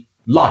really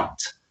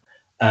light.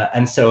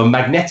 And so a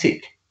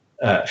magnetic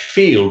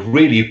field,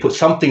 really, you put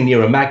something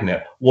near a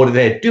magnet, what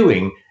they're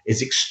doing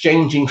is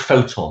exchanging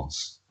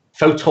photons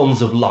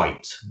of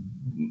light,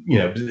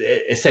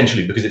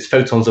 essentially, because it's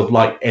photons of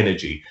light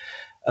energy.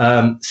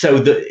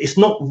 So it's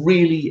not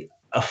really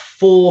a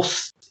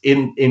force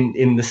in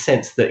the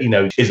sense that,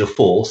 is a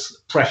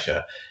force,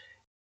 pressure.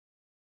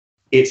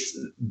 It's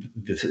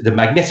the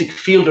magnetic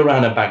field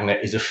around a magnet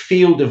is a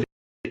field of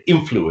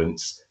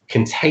influence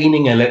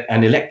containing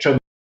an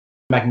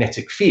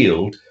electromagnetic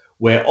field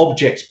where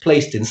objects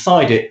placed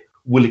inside it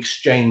will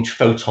exchange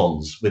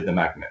photons with the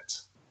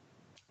magnet.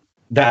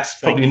 That's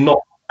probably not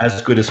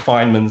as good as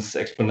Feynman's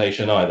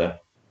explanation either.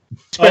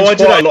 I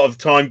did a lot of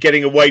time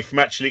getting away from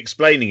actually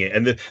explaining it,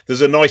 and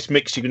there's a nice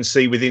mix you can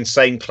see with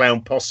Insane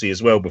Clown Posse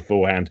as well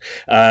beforehand.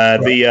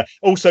 Right.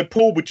 Also,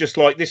 Paul would just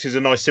like, this is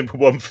a nice simple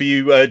one for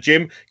you,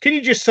 Jim. Can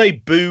you just say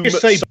boom?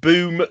 Just say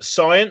boom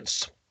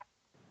science.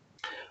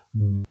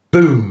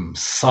 Boom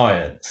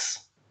science.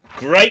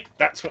 Great,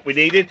 that's what we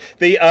needed.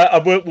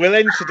 We'll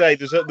end today.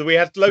 We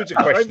had loads of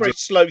questions. Very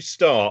slow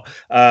start,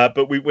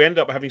 but we ended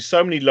up having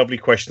so many lovely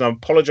questions. I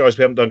apologise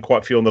we haven't done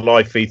quite a few on the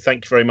live feed.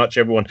 Thank you very much,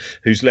 everyone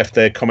who's left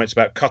their comments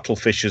about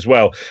cuttlefish as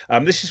well.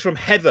 This is from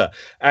Heather,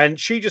 and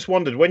she just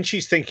wondered, when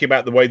she's thinking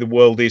about the way the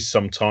world is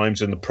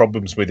sometimes and the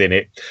problems within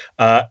it,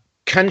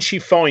 can she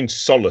find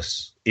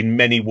solace in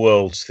many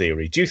worlds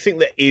theory? Do you think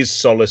there is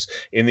solace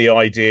in the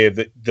idea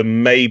that there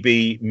may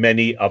be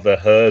many other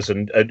hers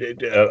and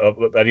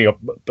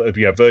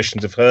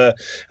versions of her,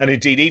 and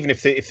indeed even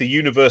if the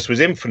universe was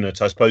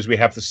infinite, I suppose we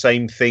have the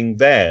same thing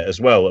there as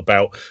well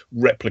about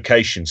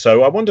replication.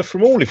 So I wonder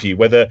from all of you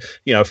whether,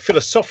 a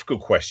philosophical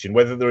question,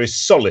 whether there is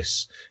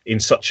solace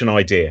in such an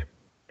idea.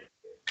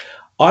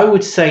 I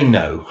would say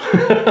no.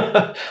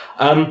 I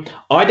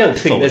don't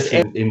think there's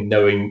in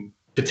knowing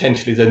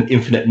potentially there's an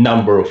infinite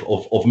number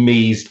of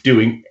me's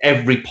doing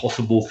every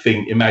possible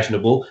thing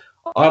imaginable.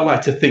 I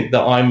like to think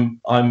that I'm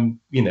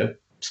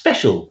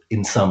special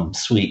in some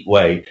sweet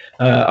way.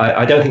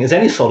 I don't think there's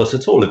any solace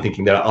at all in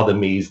thinking there are other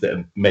me's that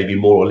are maybe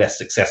more or less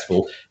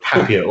successful,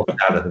 happier or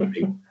sadder than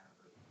me.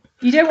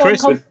 You don't want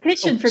Chris,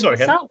 competition from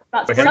himself.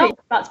 That's brilliant.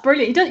 That's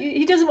brilliant.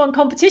 He doesn't want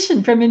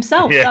competition from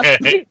himself. Yeah. That's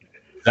brilliant.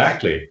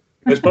 Exactly.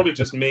 There's probably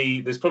just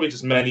many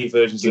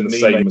versions of the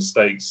same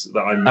mistakes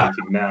that I'm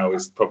making now.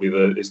 Is probably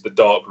the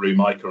dark room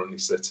I currently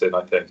sit in,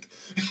 I think.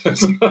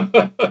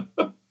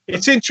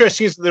 It's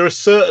interesting is that there are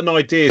certain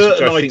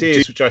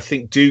ideas which I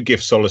think do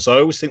give solace. I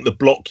always think the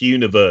block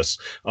universe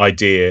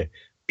idea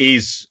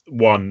is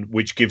one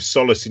which gives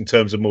solace in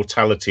terms of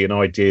mortality and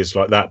ideas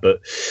like that, but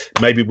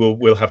maybe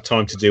we'll have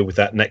time to deal with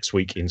that next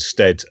week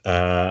instead.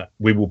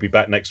 We will be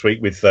back next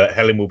week with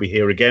Helen will be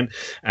here again,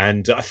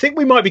 and I think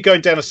we might be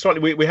going down a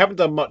slightly we haven't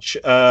done much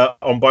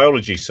on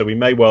biology, so we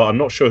may well, I'm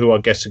not sure who our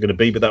guests are going to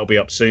be, but that'll be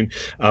up soon.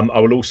 I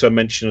will also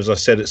mention, as I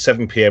said, at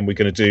 7 p.m. we're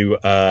going to do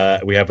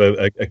we have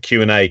a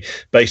Q&A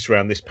based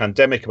around this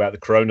pandemic, about the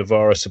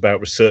coronavirus, about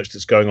research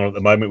that's going on at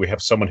the moment. We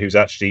have someone who's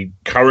actually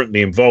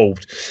currently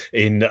involved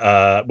in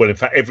in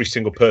fact every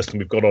single person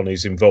we've got on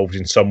is involved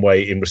in some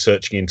way in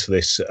researching into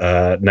this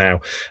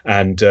now,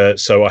 and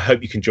so I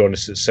hope you can join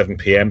us at 7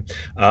 p.m.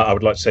 I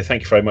would like to say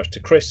thank you very much to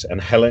Chris and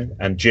Helen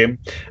and Jim,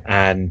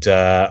 and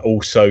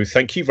also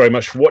thank you very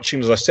much for watching.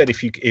 As I said,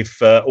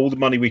 if all the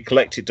money we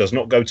collect, it does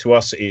not go to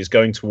us, it is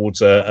going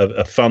towards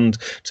a fund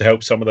to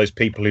help some of those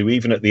people who,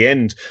 even at the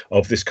end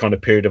of this kind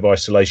of period of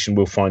isolation,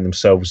 will find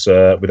themselves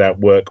without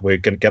work. We're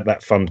going to get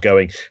that fund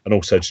going, and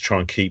also to try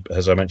and keep,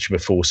 as I mentioned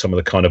before, some of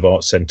the kind of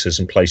art centres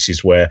and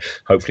places where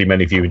hopefully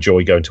many of you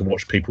enjoy going to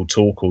watch people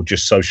talk or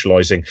just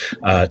socialising,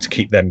 to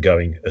keep them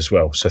going as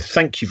well. So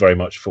thank you very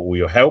much for all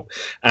your help.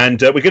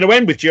 And we're going to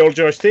end with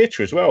Geologised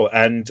Theatre as well.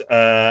 And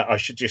I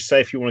should just say,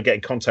 if you want to get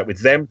in contact with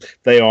them,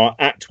 they are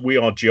at We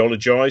Are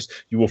Geologised.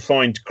 You will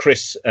find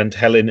Chris and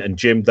Helen and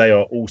Jim. They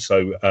are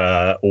also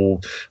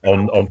all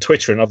on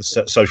Twitter and other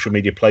social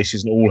media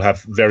places, and all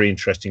have very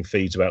interesting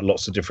feeds about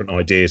lots of different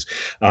ideas.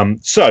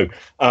 So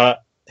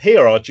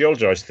here are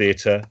Geologised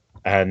Theatre,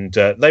 and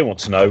they want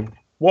to know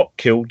what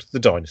killed the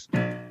dinosaur.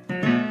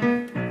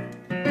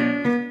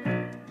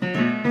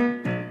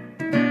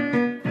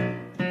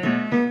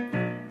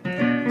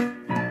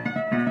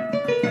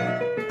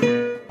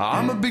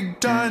 I'm a big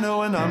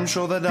dino and I'm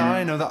sure that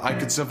I know that I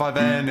could survive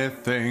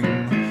anything.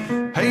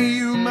 Hey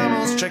you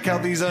mammals, check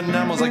out these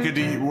enamels, I could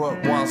eat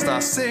whilst I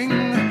sing.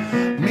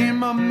 Me and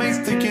my mates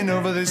taking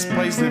over this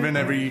place, live in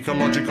every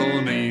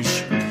ecological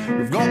niche.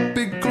 We've got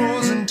big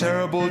claws and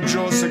terrible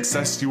jaws,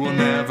 success you will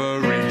never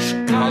reach.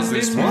 Cause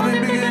this world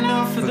ain't big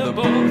enough for the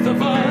both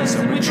of us,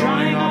 and we're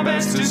trying our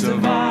best to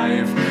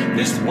survive.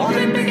 This world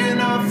ain't big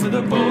enough for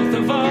the both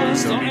of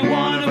us, only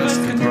one of us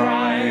can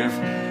thrive.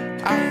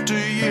 After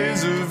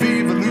years of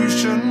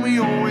evolution, we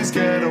always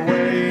get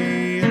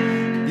away.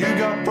 You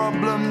got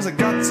problems, I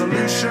got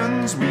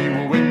solutions, we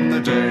will win the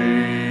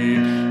day.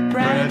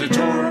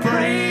 Predator or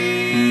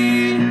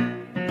prey.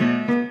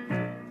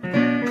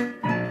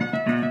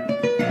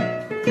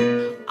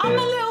 I'm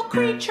a little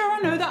creature,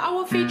 I know that I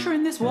will feature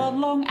in this world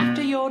long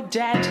after you're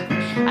dead.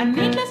 And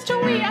needless to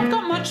eat, I've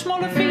got much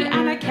smaller feet,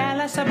 and I care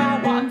less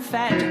about what I'm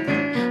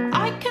fed.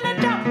 I can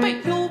adapt,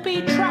 but you'll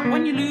be trapped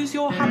when you lose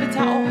your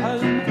habitat or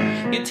home.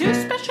 You're too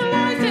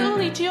specialised, it'll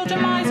lead to your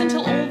demise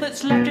until all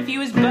that's left of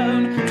you is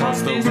bone.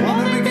 Cause this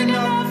world ain't big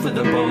enough for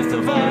the both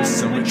of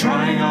us, and we're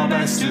trying our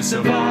best to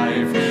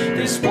survive.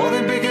 This world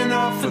ain't big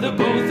enough for the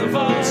both of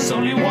us,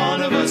 only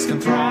one of us can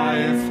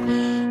thrive.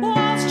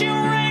 Whilst you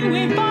reign,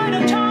 we bide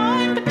our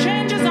time, but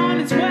change is on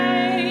its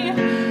way.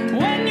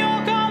 When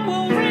you're gone,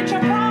 we'll reach our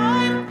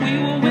prime, we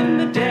will win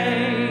the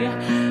day.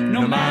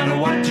 No matter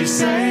what you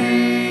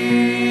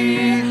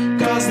say,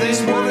 cause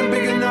this world ain't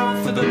big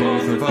enough for the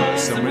both of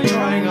us, and we're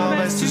trying our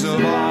best to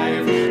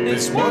survive.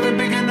 This world ain't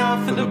big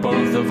enough for the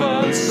both of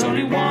us,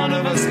 only one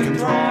of us can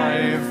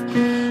thrive.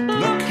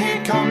 Look,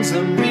 here comes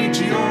a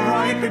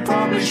meteorite, we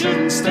probably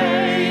shouldn't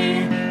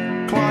stay.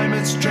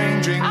 Climate's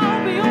changing,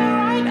 I'll be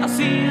alright, I'll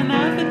see you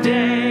another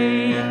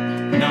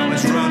day. now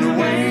let's run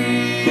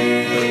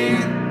away.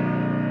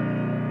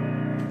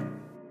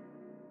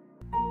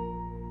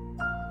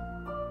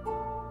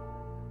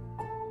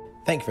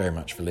 Thank you very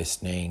much for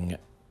listening.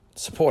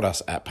 Support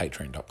us at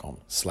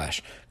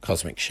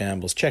patreon.com/Cosmic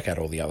Shambles. Check out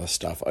all the other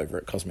stuff over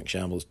at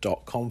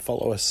cosmicshambles.com.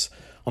 Follow us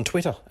on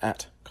Twitter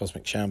at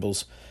Cosmic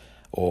Shambles,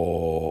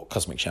 or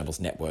Cosmic Shambles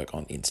Network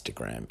on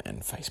Instagram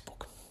and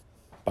Facebook.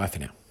 Bye for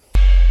now.